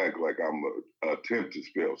even gonna act like I'm a attempt to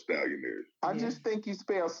spell stallionaires. I just think you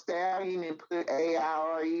spell stallion and put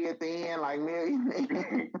AIRE at the end, like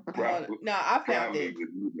millionaire. No, I found Probably, it.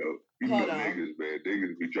 you Hold know on. niggas, man.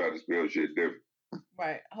 Niggas be trying to spell shit different.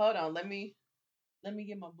 Right. Hold on. Let me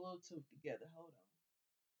get my Bluetooth together. Hold on.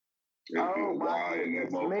 Oh my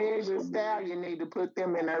goodness. Meg and Stallion need to put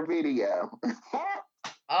them in their video.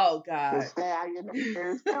 Oh God. The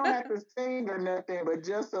Stallionaires. They don't have to sing or nothing, but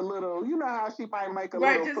just a little. You know how she might make a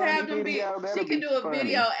little just funny have them video. she could do a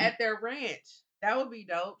video at their ranch. That would be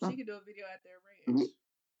dope. She could do a video at their ranch.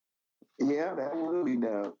 Yeah, that would be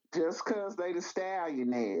dope. Just cause they the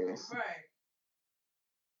Stallionaires. Right.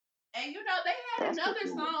 And you know, they had another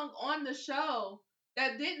song on the show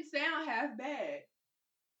that didn't sound half bad.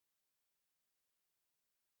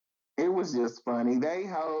 It was just funny. They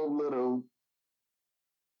whole little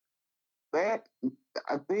that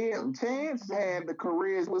Chance had the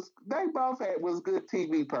careers they both was good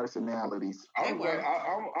TV personalities. I'm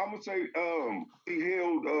gonna say he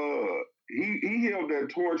held that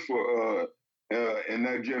torch for in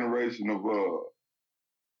that generation of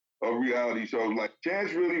reality shows. Like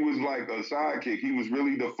Chance really was like a sidekick. He was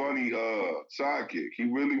really the funny sidekick. He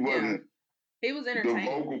really wasn't. He was entertaining.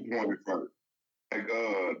 The vocal point first, like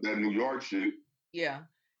that New York shit. Yeah,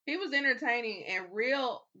 he was entertaining, and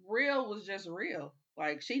Real was just Real.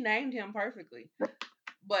 Like she named him perfectly.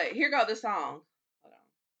 But here go the song. Hold on.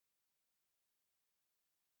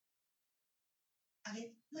 I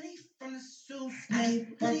get money from the Zeus, I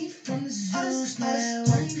get money from the Zeus,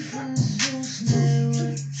 money from the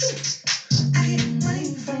Zeus, I get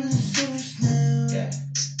money from the Zeus now. Yeah.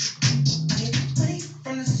 I get money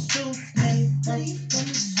from the Zeus, I get money from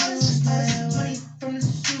the Zeus, money from the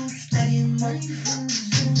Zeus, I get money from the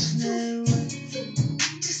Zeus now.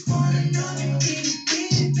 Just wanna know you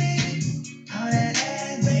get it, baby. All that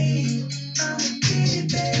ass, baby. I'ma get it,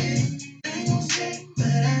 baby. I ain't gon' say, but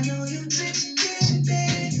I know you drip,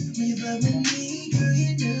 baby. When you fuck with me, girl,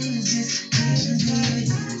 you know it's just baby.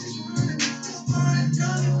 I just wanna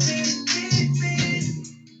know you get it, baby.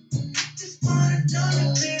 Just wanna know you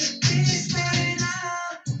get it, baby.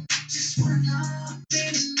 Just wanna know,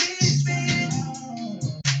 baby, baby.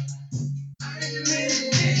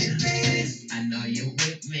 I know you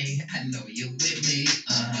with me. I know you with me.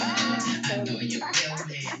 I know you feel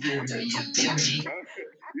me. I know you feel me.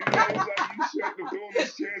 You know, it's like you shut the door and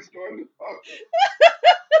Chance started to talk.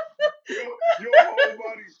 Your whole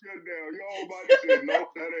body shut down. Your whole body said, "No,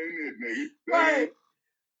 that ain't it, nigga." Right.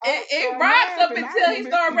 It rocks up until he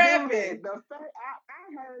start rapping.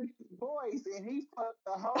 I heard his voice and he fucked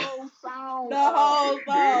the whole song. The whole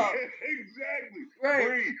song. Exactly. Right.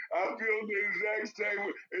 Bree, I feel the exact same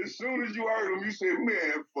way. As soon as you heard him, you said,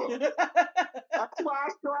 "Man, fuck." That's why I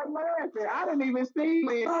started laughing. I didn't even see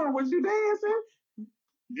it. Oh, was you dancing?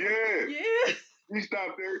 Yeah. Yeah. She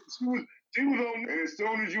stopped there. She was on, and as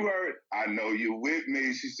soon as you heard, "I know you with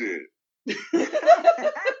me," she said.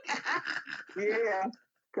 Yeah.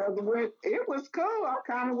 Cause when it was cool, I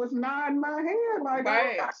kind of was nodding my head like, oh,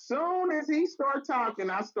 Right. as soon as he started talking,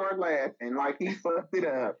 I started laughing like he fucked it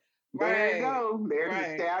up. There you Right. go. There's a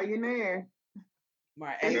Right. stallion there.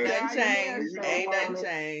 Right. The Ain't nothing stallion there changed. You show know, Ain't nothing on it.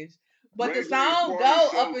 changed. But the Ray J's song party go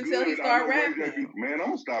so up until he good. I start know Ray J. rapping. Man, I'm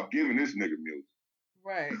gonna stop giving this nigga music.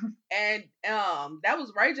 Right. And that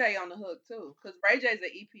was Ray J on the hook too. Cause Ray J's an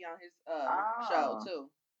EP on his show Ah, too.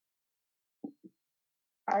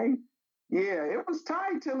 yeah, it was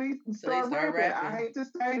tight till he So he started started rapping. I rapping. hate to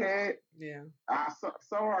say that. Yeah.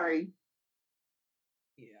 Sorry.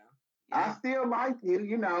 Yeah. I Yeah. still like you.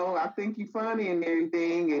 You know, I think you're funny and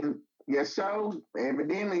everything. And your show,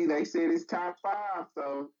 evidently, they said it's top 5.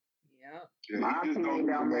 So Yeah. Yeah, my he just don't opinion need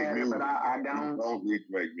to don't make matter, music. but I He don't. don't need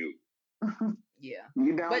to make music. Yeah.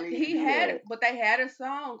 You don't But need to he do had that. but they had a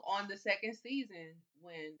song on the second season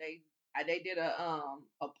when they did a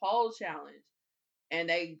poll challenge and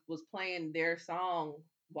they was playing their song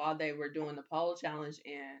while they were doing the poll challenge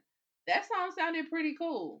and that song sounded pretty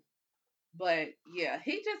cool. But yeah,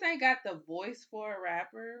 he just ain't got the voice for a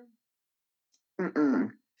rapper.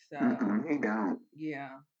 Mm-mm. So Mm-mm. He don't.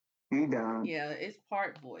 yeah. He don't. Yeah, it's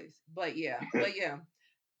part voice. But yeah. That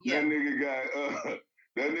Yeah.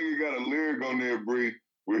 nigga got a lyric on there, Bree,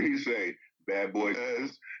 where he say, "Bad boy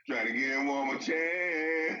does trying to get him one more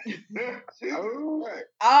chance." Shit Oh. is whack.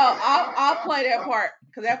 I'll play that part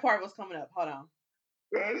because that part was coming up. Hold on.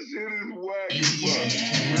 That shit is whack as fuck.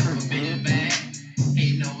 Yeah, baby back.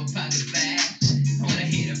 Hating over pocket back. I wanna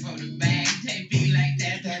hit her from the back. Take me like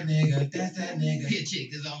that. That's that nigga. Hit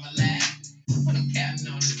chickens on my lap. When I'm counting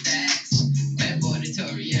on the stacks. Bad boy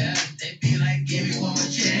notorious. They be like, give me one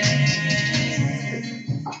more chance.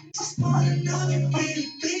 Just wanna know you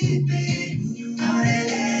pretty, baby. All that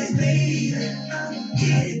ass, baby. I'ma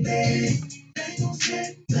get it, baby. Ain't gon'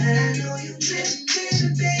 flip, but I know you drip,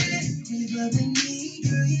 baby. Really loving me,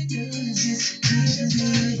 girl, you do just give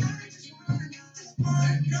me. Just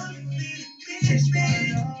wanna know you really,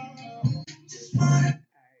 baby. Just wanna.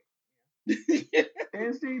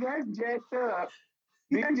 And see, that's jacked up.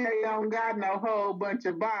 DJ don't got no whole bunch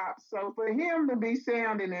of bops. So for him to be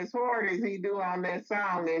sounding as hard as he do on that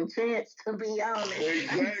song and Chance to be on it.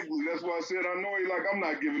 Exactly. That's why I said I know he like I'm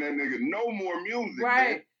not giving that nigga no more music. Right.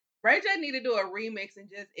 Man. Ray J need to do a remix and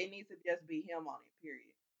it needs to just be him on it,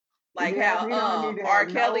 period. Like Yeah, he don't need to how have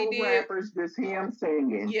Kelly no did. rappers, just him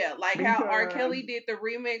singing. Yeah, like how R. Because Kelly did the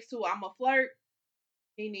remix to I'm a Flirt.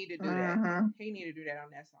 He need to do that. mhm. He need to do that on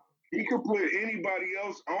that song. He could put anybody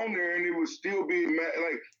else on there and it would still be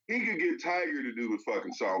like he could get Tiger to do the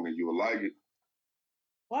fucking song and you would like it.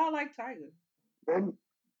 Well, I like Tiger. Then,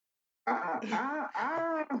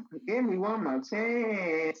 give me one more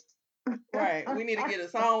chance. Right. We need to get a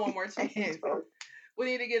song one more chance. We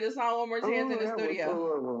need to get a song one more chance in the that was studio.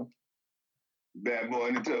 horrible. Bad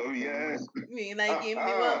boy notorious. Me like give me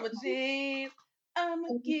one more chance. I'ma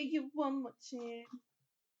give you one more chance.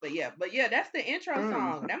 But yeah, that's the intro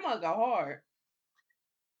song. That must go hard.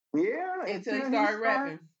 Yeah, Until he started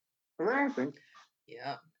rapping. Rapping.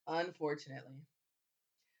 Yeah, unfortunately.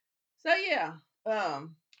 So yeah,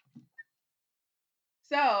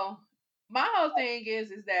 so my whole thing is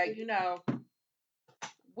that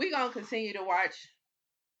we gonna continue to watch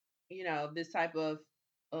this type of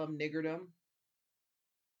niggerdom.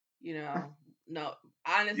 No,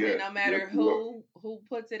 honestly, no matter who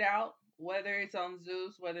puts it out, whether it's on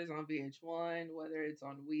Zeus, whether it's on VH1, whether it's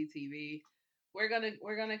on WeTV, we're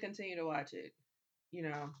gonna continue to watch it.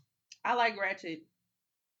 I like Ratchet,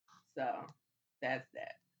 so that's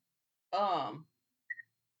that.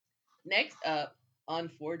 Next up,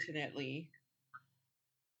 unfortunately,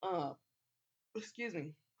 excuse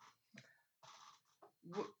me,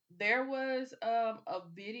 there was a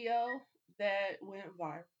video that went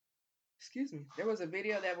viral. Excuse me, there was a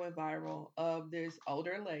video that went viral of this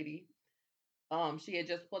older lady. She had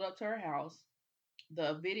just pulled up to her house.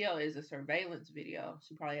 The video is a surveillance video.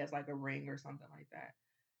 She probably has like a ring or something like that.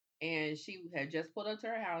 And she had just pulled up to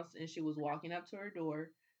her house and she was walking up to her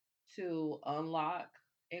door to unlock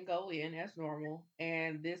and go in as normal.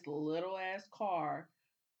 And this little ass car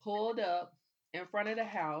pulled up in front of the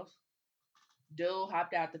house. Dude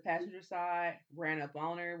hopped out the passenger side, ran up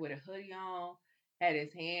on her with a hoodie on, had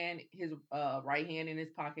his right hand in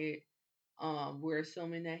his pocket. We're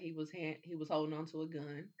assuming that he was holding onto a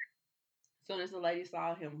gun. As soon as the lady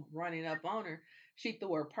saw him running up on her, she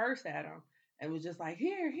threw her purse at him and was just like,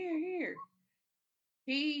 "Here, here, here."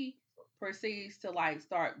 He proceeds to like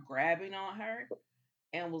start grabbing on her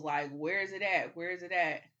and was like, "Where's it at? Where's it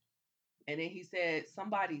at?" And then he said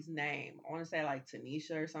somebody's name. I want to say like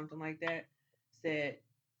Tanisha or something like that.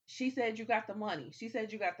 She said you got the money. She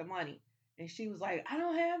said you got the money. And she was like, I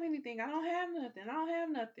don't have anything. I don't have nothing. I don't have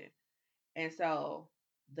nothing. And so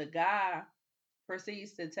the guy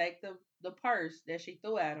proceeds to take the purse that she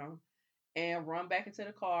threw at him and run back into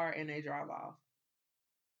the car and they drive off.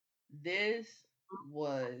 This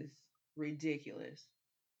was ridiculous,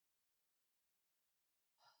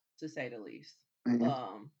 to say the least. It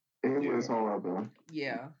Yeah. was horrible.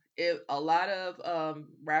 Yeah. A lot of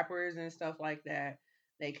rappers and stuff like that,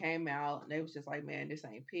 they came out and they was just like, man, this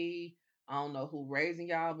ain't P. I don't know who raising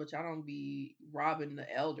y'all, but y'all don't be robbing the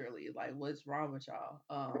elderly. Like, what's wrong with y'all?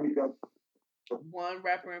 One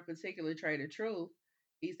rapper in particular, Trader Truth,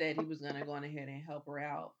 he said he was gonna go on ahead and help her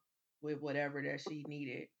out with whatever that she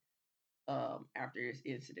needed after this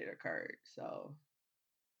incident occurred. So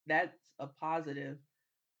that's a positive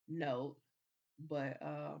note. But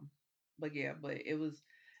yeah, but it was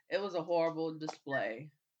a horrible display.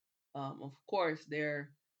 Of course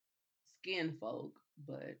they're skin folk,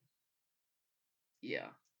 but yeah.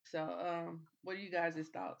 So what are you guys'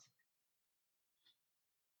 thoughts?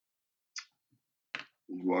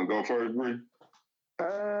 You want to go first, Bree?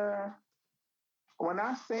 When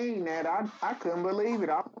I seen that, I couldn't believe it.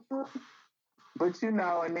 But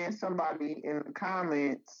and then somebody in the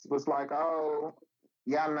comments was like, "Oh,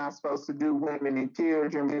 y'all not supposed to do women and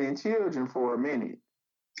children for a minute."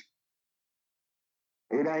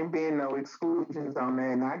 It ain't been no exclusions on that,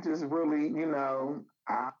 and I just really,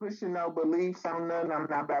 I push no beliefs on nothing. I'm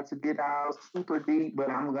not about to get all super deep, but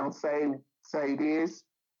I'm gonna say this: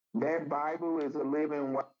 that Bible is a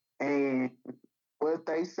living, and what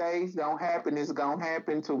they say is gonna happen is gonna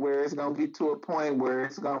happen to where it's gonna get to a point where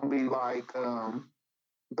it's gonna be like the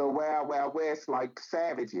Wild Wild West, like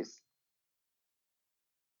savages,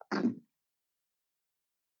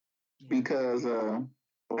 because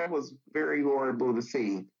that was very horrible to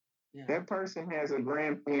see. Yeah. That person has a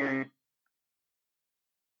grandparent,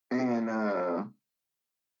 and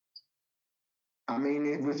I mean,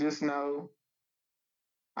 it was just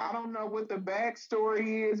I don't know what the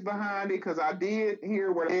backstory is behind it, because I did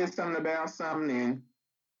hear where there's something about something, and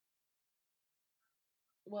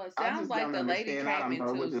Well, it I sounds just like don't the lady understand. I came don't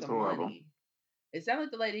know. It was into just some horrible. money. It sounds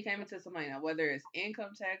like the lady came into some money. Now, whether it's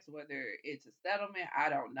income tax, whether it's a settlement, I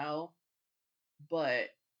don't know. But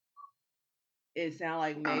it sounds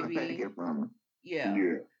like I'm gonna take maybe, it from her. yeah.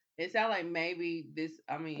 Yeah. It sounds like maybe this.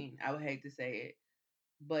 I mean, I would hate to say it,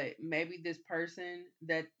 but maybe this person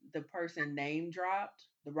that the person name dropped,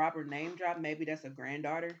 the robber name dropped, maybe that's a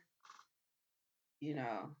granddaughter. You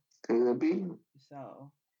know, Could be.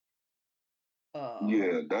 so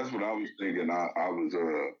Yeah, that's what I was thinking. I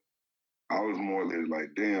was more or less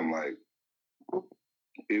like, damn, like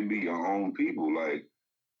it be your own people, like,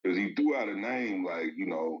 because he threw out a name, like,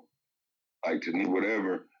 like to me,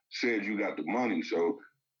 whatever, said you got the money, so,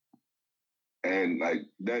 and like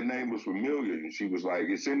that name was familiar, and she was like,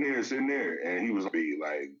 it's in there, and he was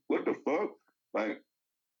like, what the fuck, like,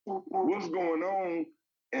 what's going on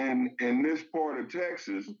in this part of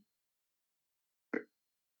Texas?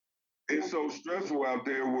 It's so stressful out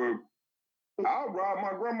there where I'll rob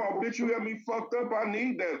my grandma. Bitch, you got me fucked up. I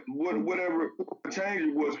need that. Whatever change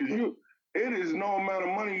it was, because it is no amount of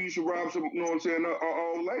money you should rob some, you know what I'm saying, a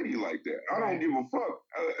old lady like that. I don't give a fuck,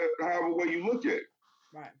 however way you look at it.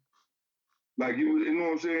 right. Like, you know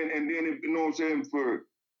what I'm saying? And then, you know what I'm saying, for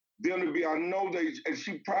them to be, I know and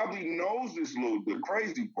she probably knows this the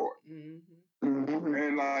crazy part. Mm-hmm. Mm-hmm.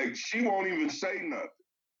 And like, she won't even say nothing.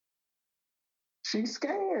 She's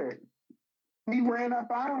scared. He ran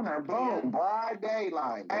up on her, boom, broad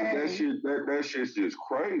daylight. That shit's just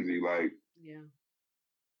crazy. Like, Yeah.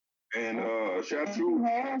 and shout out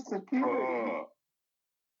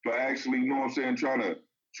for actually, you know what I'm saying, trying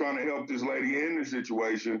to help this lady in the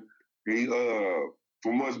situation. He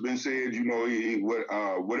from what's been said,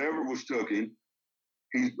 whatever was taken,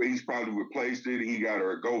 he's probably replaced it. He got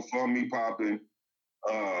her a GoFundMe popping.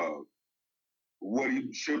 What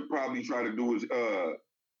he should probably try to do is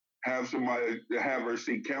have her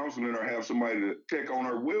seek counseling, or have somebody to check on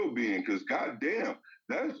her well-being, because goddamn,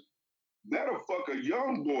 that'll fuck a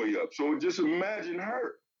young boy up. So just imagine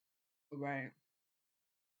her. Right.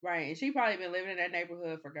 Right. And she probably been living in that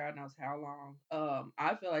neighborhood for God knows how long.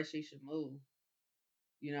 I feel like she should move.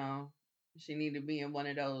 You know, she need to be in one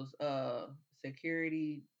of those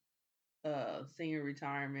security senior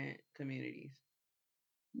retirement communities.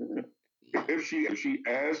 Yeah. If she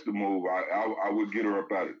asked to move, I would get her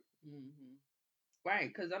up out of it. Mm-hmm. Right,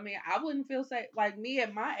 because I mean, I wouldn't feel safe. Like me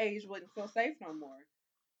at my age, wouldn't feel safe no more.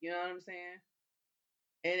 You know what I'm saying?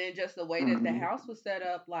 And then just the way that the house was set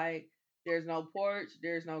up, like there's no porch,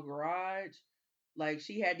 there's no garage. Like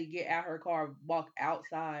she had to get out her car, walk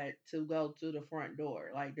outside to go to the front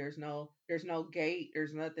door. Like there's no gate,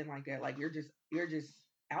 there's nothing like that. Like you're just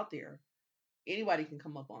out there. Anybody can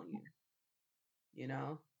come up on you, you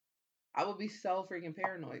know? I would be so freaking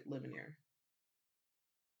paranoid living there.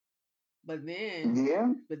 But then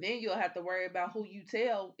Yeah. but then you'll have to worry about who you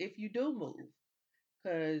tell if you do move.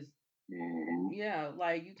 Cause Mm-hmm. yeah,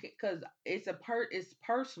 like you can cause it's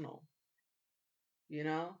personal, you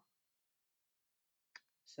know?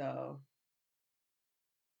 So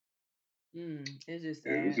it's just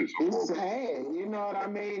Yeah, this sad. is It's horrible. sad. You know what I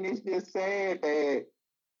mean? It's just sad that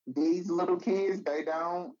these little kids,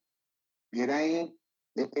 it ain't,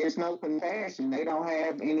 if there's no compassion, they don't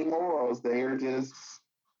have any morals. They're just,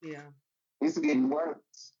 Yeah. it's getting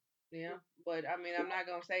worse. Yeah, but I mean, I'm not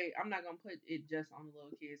gonna put it just on the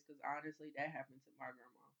little kids because honestly, that happened to my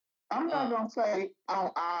I'm not grandma. going to say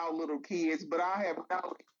on all little kids, but I have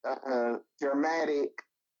noticed a dramatic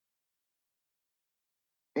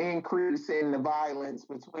increase in the violence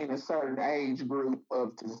between a certain age group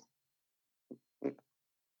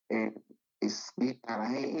and it's getting out of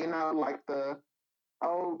hand. You know, like the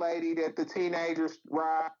old lady that the teenagers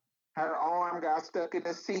robbed. Her arm got stuck in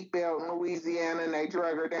a seatbelt in Louisiana, and they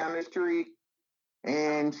drug her down the street,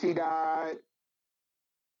 and she died.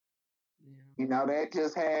 Yeah, You know, that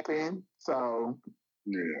just happened. So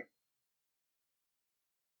Yeah.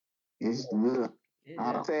 it's good. it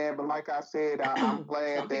I'm is. sad, but like I said, I'm Some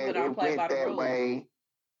glad people that don't it play by went the that rules. way.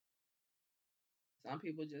 Some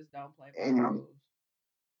people just don't play by the And rules.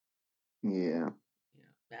 yeah. Yeah,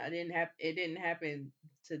 now, it didn't happen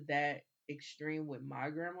to that extreme with my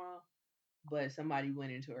grandma, but somebody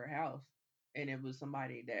went into her house, and it was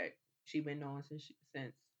somebody that she been knowing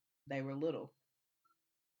since they were little.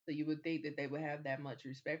 So you would think that they would have that much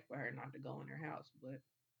respect for her not to go in her house, but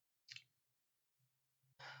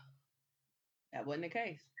that wasn't the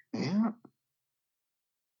case. Yeah.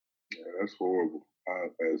 Yeah, that's horrible.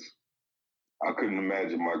 I couldn't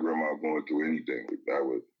imagine my grandma going through anything.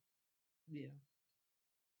 Yeah.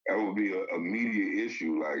 That would be a media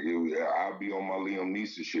issue. Like I'll be on my Liam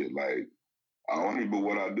Neeson shit. Like I only, but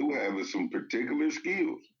what I do have is some particular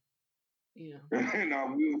skills, Yeah. and I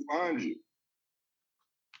will find you.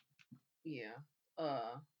 Yeah.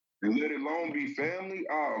 Uh. And let it alone be family.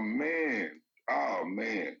 Oh man,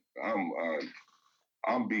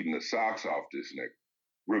 I'm beating the socks off this nigga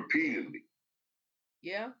repeatedly.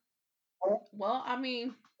 Yeah. Well, I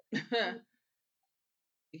mean,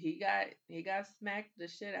 he got smacked the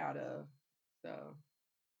shit out of. So,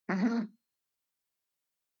 Mm-hmm.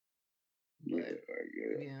 Yeah, but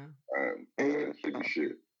yeah. yeah. I'm sick of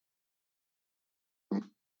shit.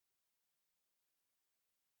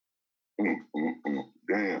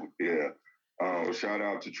 Damn, yeah. Shout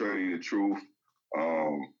out to Trady the Truth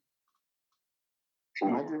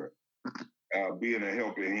for being a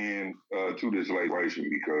helping hand to this situation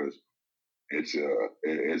because it's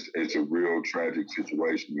a real tragic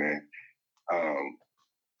situation, man.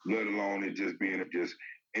 Let alone it just being just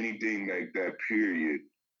anything like that. Period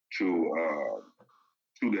to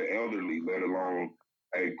the elderly, let alone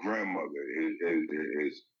a grandmother,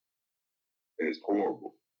 is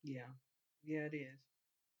horrible. Yeah. Yeah, it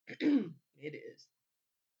is. It is.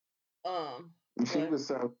 She But was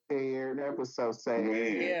so scared. That was so sad.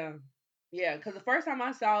 Man, yeah. Yeah, because the first time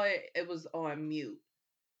I saw it, it was on mute.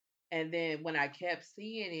 And then when I kept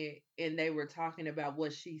seeing it and they were talking about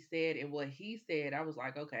what she said and what he said, I was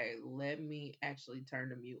like, okay, let me actually turn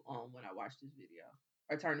the mute on when I watch this video.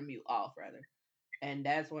 Or turn the mute off rather. And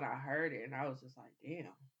that's when I heard it and I was just like,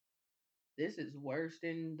 damn, this is worse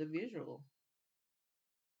than the visual.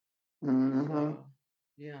 Mm-hmm. So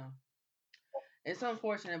yeah. It's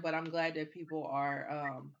unfortunate, but I'm glad that people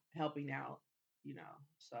are helping out, you know.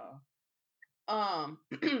 So um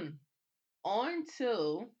on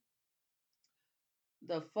to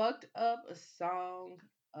the fucked up song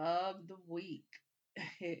of the week.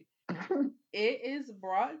 It is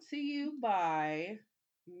brought to you by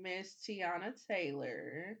Miss Tiana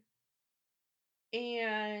Taylor,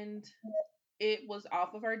 and it was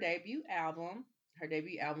off of her debut album. Her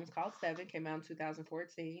debut album is called Seven, came out in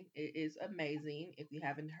 2014. It is amazing. If you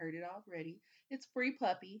haven't heard it already, it's free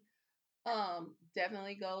puppy.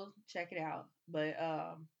 Definitely go check it out. But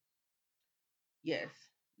yes,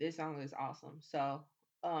 this song is awesome. So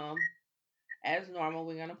um as normal,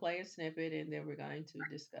 we're gonna play a snippet and then we're going to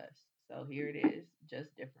discuss. So here it is,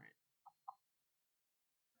 just different.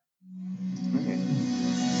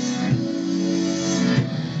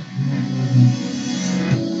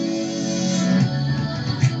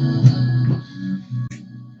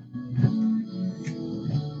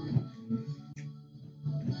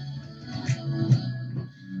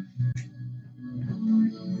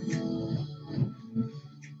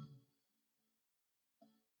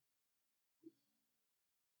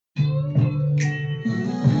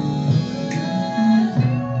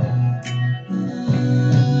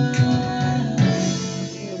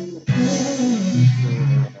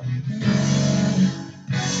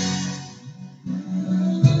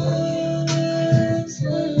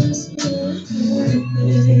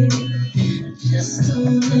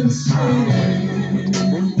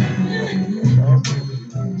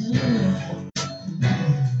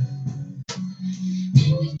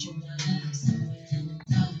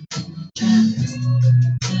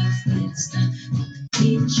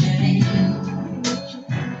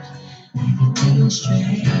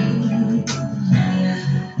 straight.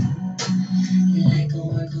 Like a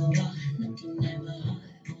work of art, looking at my heart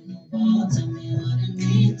on the wall. Tell me what it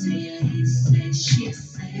means to you. He say, she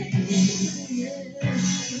say.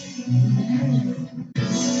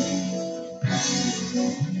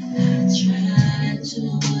 I tried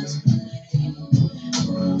to explain,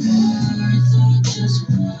 but words are just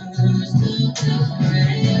words to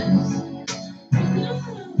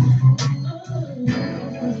difference.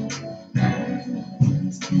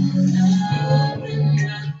 Love in my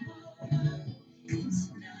heart,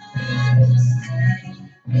 it's not the same.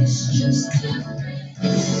 It's just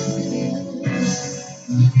different.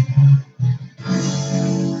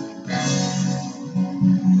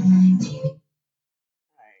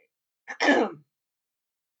 All right.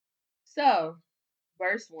 So,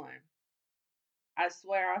 verse 1. I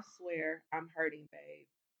swear, I'm hurting, babe.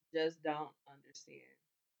 Just don't understand.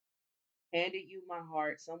 Handed you my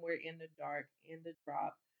heart somewhere in the dark, in the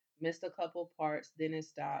drop. Missed a couple parts, then it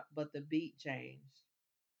stopped, but the beat changed.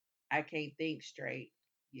 I can't think straight.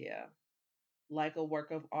 Yeah. Like a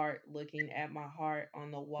work of art, looking at my heart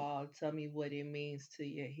on the wall. Tell me what it means to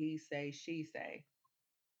you. He say, she say.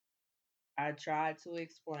 I tried to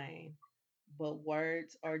explain, but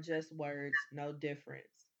words are just words, no difference.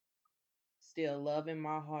 Still, love in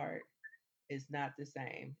my heart is not the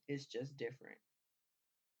same. It's just different.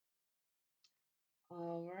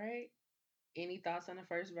 All right. Any thoughts on the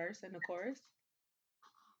first verse and the chorus?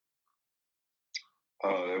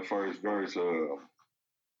 That first verse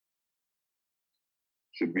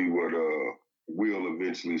should be what Will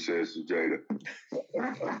eventually says to Jada.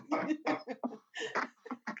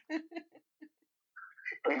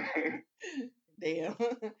 Damn.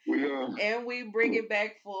 we And we bring it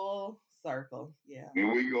back full circle. Yeah.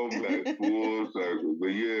 and we go back full circle. But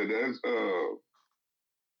yeah, that's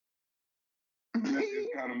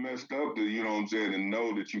it's kind of messed up to, you know what I'm saying, to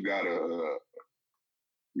know that you gotta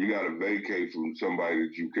vacate from somebody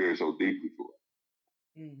that you care so deeply for.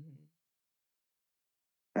 Hmm.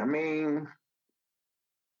 I mean,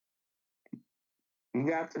 you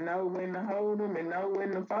got to know when to hold them and know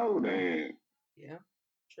when to fold them. Man, Yeah.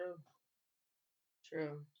 True.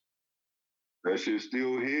 True. that shit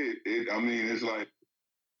still hit. I mean, it's like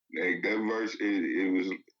that verse. It was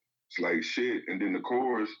it's like shit, and then the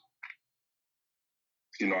chorus.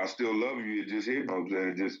 You know, I still love you. It just hit. You know what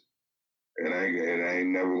I'm saying? It ain't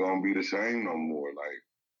never gonna be the same no more. Like,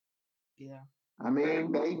 Yeah. I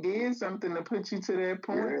mean, they did something to put you to that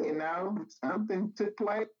point, yeah. you know. Something took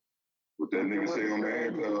place. What that nigga say on that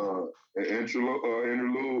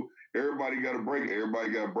interlude, everybody got a break.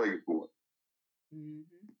 Everybody got a break for it. Hmm.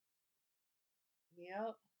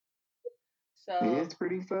 Yep. Yeah, So, it's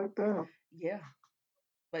pretty fucked up. yeah.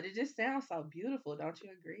 But it just sounds so beautiful, don't you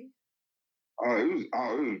agree? It was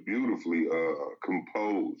beautifully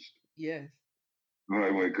composed. Yes.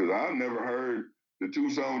 Right, because I've never heard the two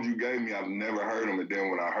songs you gave me. I've never heard them, and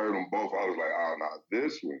then when I heard them both, I was like, oh no,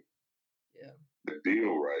 this one, Yeah. the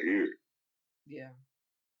deal right here. Yeah.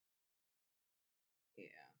 Yeah.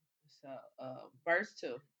 So, verse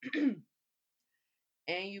 2.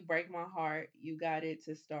 And you break my heart. You got it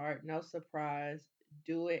to start. No surprise.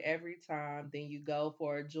 Do it every time. Then you go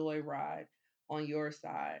for a joyride on your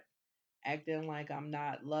side, acting like I'm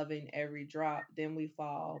not loving every drop. Then we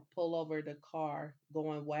fall, pull over the car,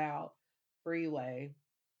 going wild, freeway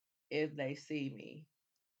if they see me.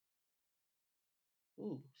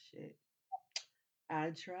 Ooh, shit.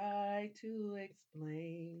 I try to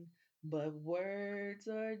explain, but words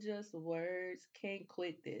are just words. Can't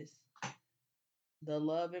quit this. The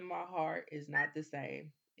love in my heart is not the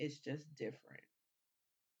same. It's just different.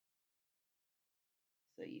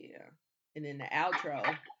 So yeah. And then the outro,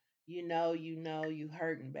 you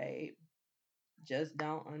hurting, babe. Just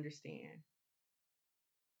don't understand.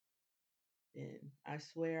 And I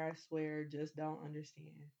swear, just don't understand.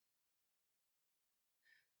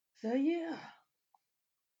 So yeah.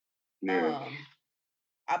 Yeah, Um,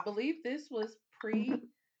 I believe this was pre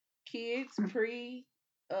kids, pre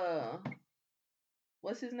uh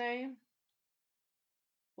what's his name?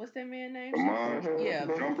 What's that man name? Amon, Yeah,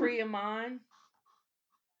 Jumper. pre Amon.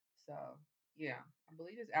 So yeah. I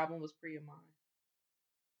believe this album was pre Amon.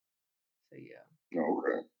 So yeah.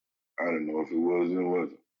 Okay, I didn't know if it was or it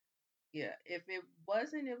wasn't. Yeah, if it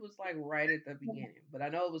wasn't, it was like right at the beginning. But I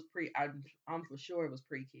know it was pre. I'm for sure it was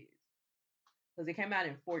pre kids because it came out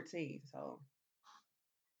in 14. So,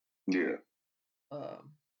 Yeah. um,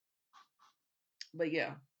 but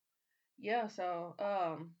yeah, yeah. So,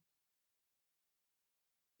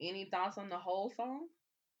 any thoughts on the whole song?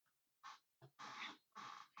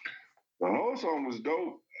 The whole song was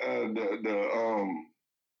dope.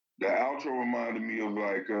 The outro reminded me of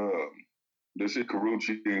like this is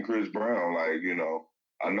Karuchi and Chris Brown. Like,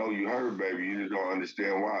 I know you heard, baby. You just don't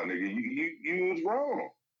understand why, nigga. You was wrong.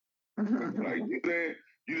 Like you said,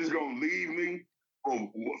 you just gonna leave me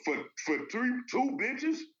for two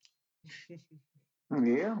bitches?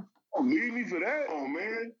 Yeah. Oh, leave me for that? Oh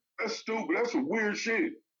man, that's stupid. That's some weird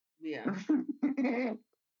shit. Yeah.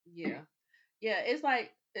 Yeah. Yeah. It's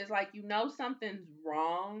like something's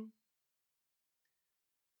wrong,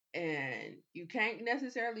 and you can't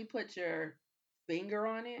necessarily put your finger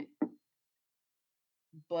on it,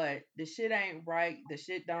 but the shit ain't right. The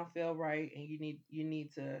shit don't feel right, and you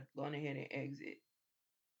need to go on ahead and exit.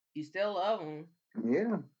 You still love them,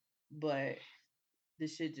 Yeah. but the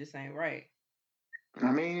shit just ain't right.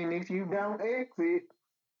 I mean, if you don't exit,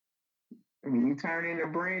 you turn into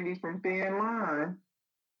Brandy from Thin Line.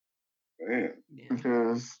 Man. Yeah.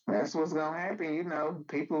 Because that's what's gonna happen.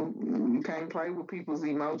 People, you can't play with people's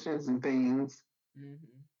emotions and things.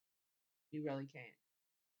 Mm-hmm. You really can't.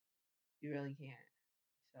 You really can't.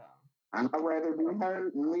 So I'd rather be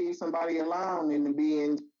hurt and leave somebody alone than to be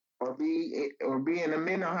in a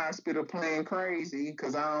mental hospital playing crazy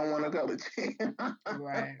because I don't want to go to jail.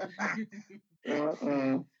 right.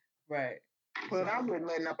 Right. But I wouldn't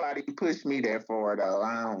let nobody push me that far though.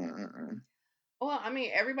 I don't. Well, I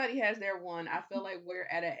mean, everybody has their one. I feel like we're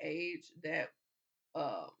at an age that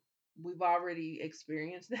we've already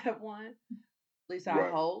experienced that one. At least I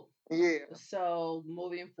hope. Yeah. So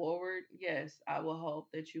moving forward, yes, I will hope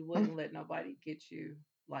that you wouldn't let nobody get you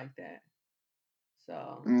like that.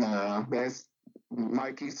 So no, that's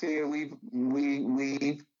like you said. We've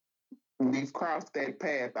crossed that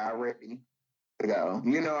path already. So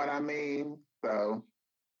you know what I mean. So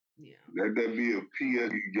yeah, let that be a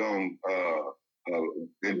PS young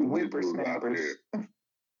individuals out there.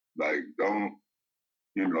 Like, don't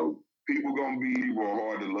people gonna be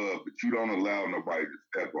hard to love, but you don't allow nobody to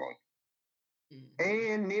step on you.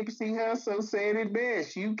 And Nipsey Hussle said it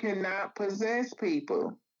best: you cannot possess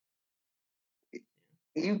people.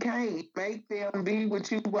 You can't make them be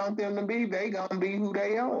what you want them to be. They gonna be who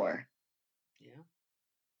they are. Yeah.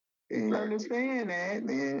 You understand that,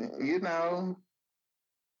 then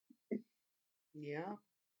Yeah.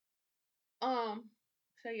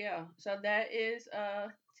 So yeah. So that is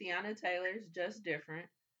Teyana Taylor's Just Different.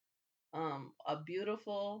 A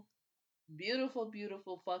beautiful, beautiful,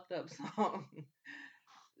 beautiful fucked up song.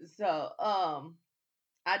 So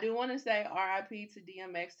I do want to say RIP to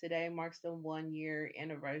DMX. Today marks the 1 year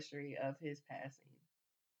anniversary of his passing.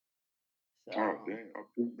 So, oh damn,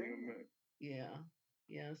 DMX. Yeah,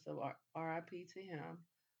 yeah. So RIP to him.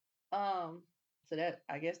 So that,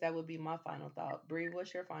 I guess that would be my final thought. Bree,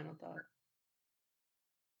 what's your final thought?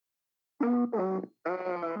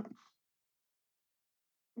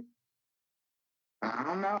 I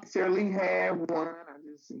don't necessarily have one. I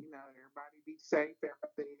just, everybody be safe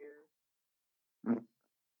out there.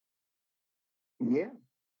 Yeah.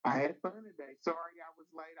 I had fun today. Sorry I was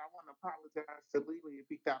late. I want to apologize to Lily if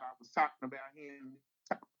he thought I was talking about him.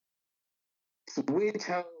 Switch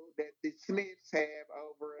hole that the Smiths have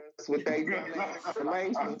over us with their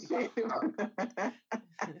relationship.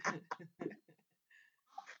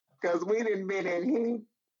 Because we done been in his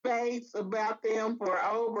face about them for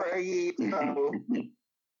over a year. So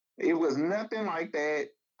it was nothing like that.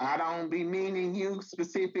 I don't be meaning you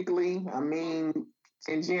specifically. I mean,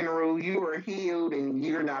 in general, you are healed and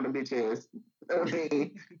you're not a bitch ass. I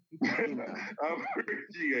mean, I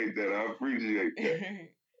appreciate that. I appreciate that.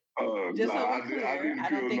 Just so we're clear, I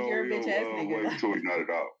don't think you're a bitch ass nigga. Not at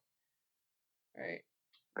all. Right.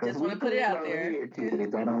 Just want to put it out there.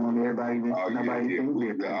 I don't want everybody to we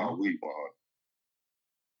Yeah.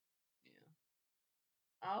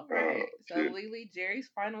 All right. So, Lily, Jerry's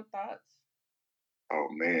final thoughts. Oh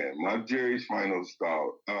man, my Jerry's final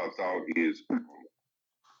thought is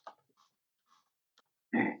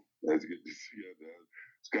that's good to see you.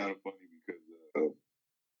 It's kind of funny because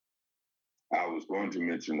I was going to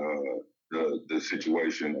mention the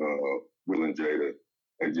situation Will and Jada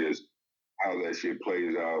and just how that shit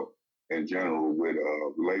plays out in general with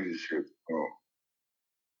relationships.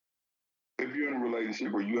 If you're in a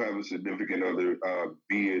relationship or you have a significant other,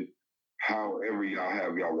 be it however y'all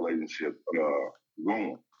have y'all relationship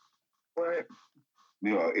going, but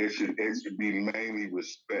it should be mainly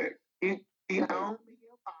respect. You know,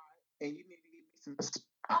 and you need to give me some respect.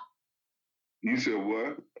 You said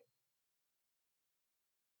what?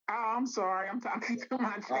 Oh, I'm sorry. I'm talking to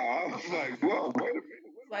my I was like, whoa, wait a minute.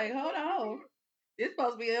 It's like, hold on. It's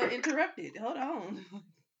supposed to be interrupted. Hold on.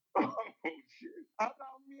 Oh, shit. I was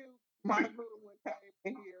on mute. My little one came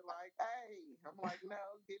in here like, hey. I'm like, no,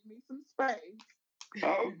 give me some space. I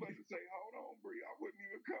was about to say, hold on, Bree, I wouldn't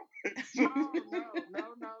even come.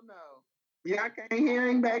 No. Y'all can't hear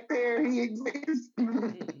him back there. He exists.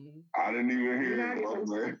 Mm-mm. I didn't even hear Not it, even-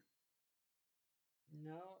 man.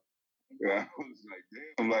 No. I was like,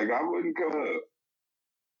 damn, like I wouldn't come up.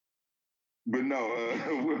 But no,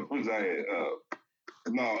 where was I at?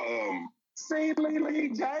 No, See, Lily,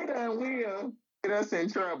 Jada and Will get us in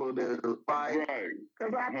trouble, dude. Like, right.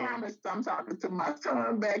 because I promised I'm talking to my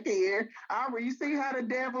son back here. You see how the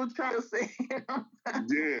devil try to say him?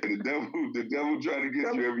 Yeah, the devil trying to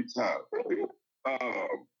get you every time.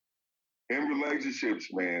 In relationships,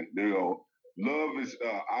 man, love is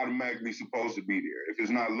automatically supposed to be there. If it's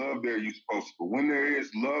not love there, you're supposed to. But when there is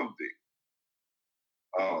love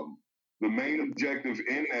there, the main objective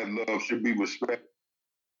in that love should be respect.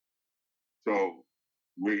 So,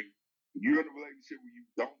 when you're in a relationship where you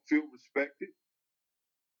don't feel respected,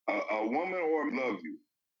 a woman or a man love you,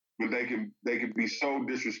 but they can be so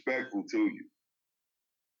disrespectful to you.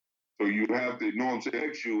 So you have to, you know what I'm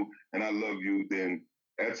saying, you and I love you, then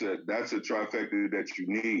that's a trifecta that you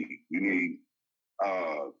need. You need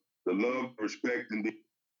the love, respect, and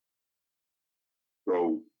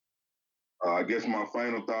so I guess my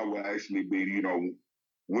final thought would actually be,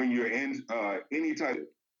 when you're in any type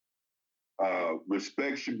of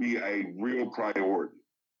respect should be a real priority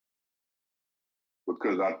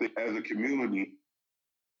because I think as a community,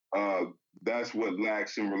 uh, that's what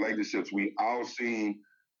lacks in relationships. We all seen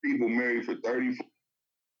people married for 30.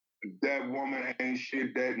 That woman ain't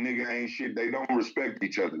shit. That nigga ain't shit. They don't respect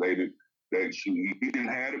each other. He didn't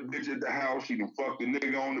have a bitch at the house. She done fucked the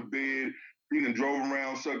nigga on the bed. He done drove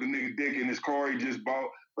around, sucked the nigga dick in his car he just bought.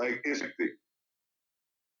 Like, it's a thing.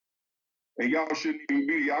 And y'all shouldn't even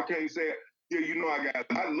be. Y'all can't say, yeah,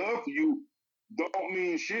 I love for you. Don't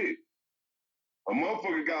mean shit. A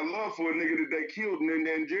motherfucker got love for a nigga that they killed and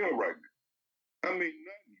they're in jail right now. I mean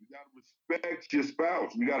nothing. You gotta respect your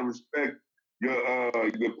spouse. You gotta respect your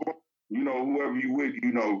whoever you with.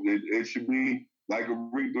 It should be like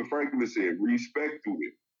Aretha Franklin said, respect to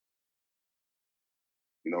it.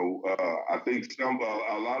 I think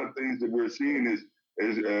a lot of things that we're seeing is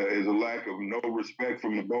a lack of no respect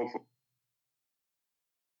from the both of them.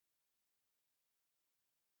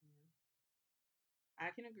 I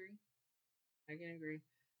can agree.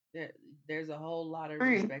 That there's a whole lot of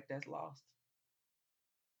respect that's lost.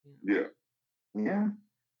 Yeah. Yeah.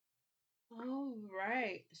 All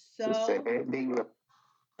right. It's a So sad deal.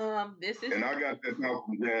 this is And I got that out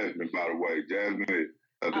from Jasmine, by the way. Jasmine,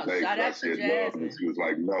 the other day, shout I out to said love, Jasmine. and she was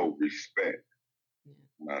like, no, respect. Yeah.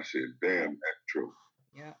 And I said, damn, that's true.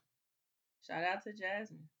 Yeah. Shout out to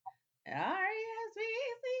Jasmine. R-E-S-P-E-C-T.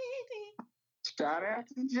 Shout out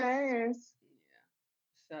to Jazz.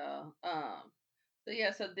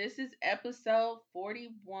 Yeah. So this is episode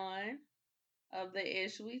 41 of the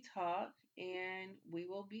Ish We Talk, and we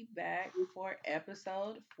will be back for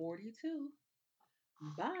episode 42.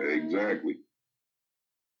 Bye. Exactly.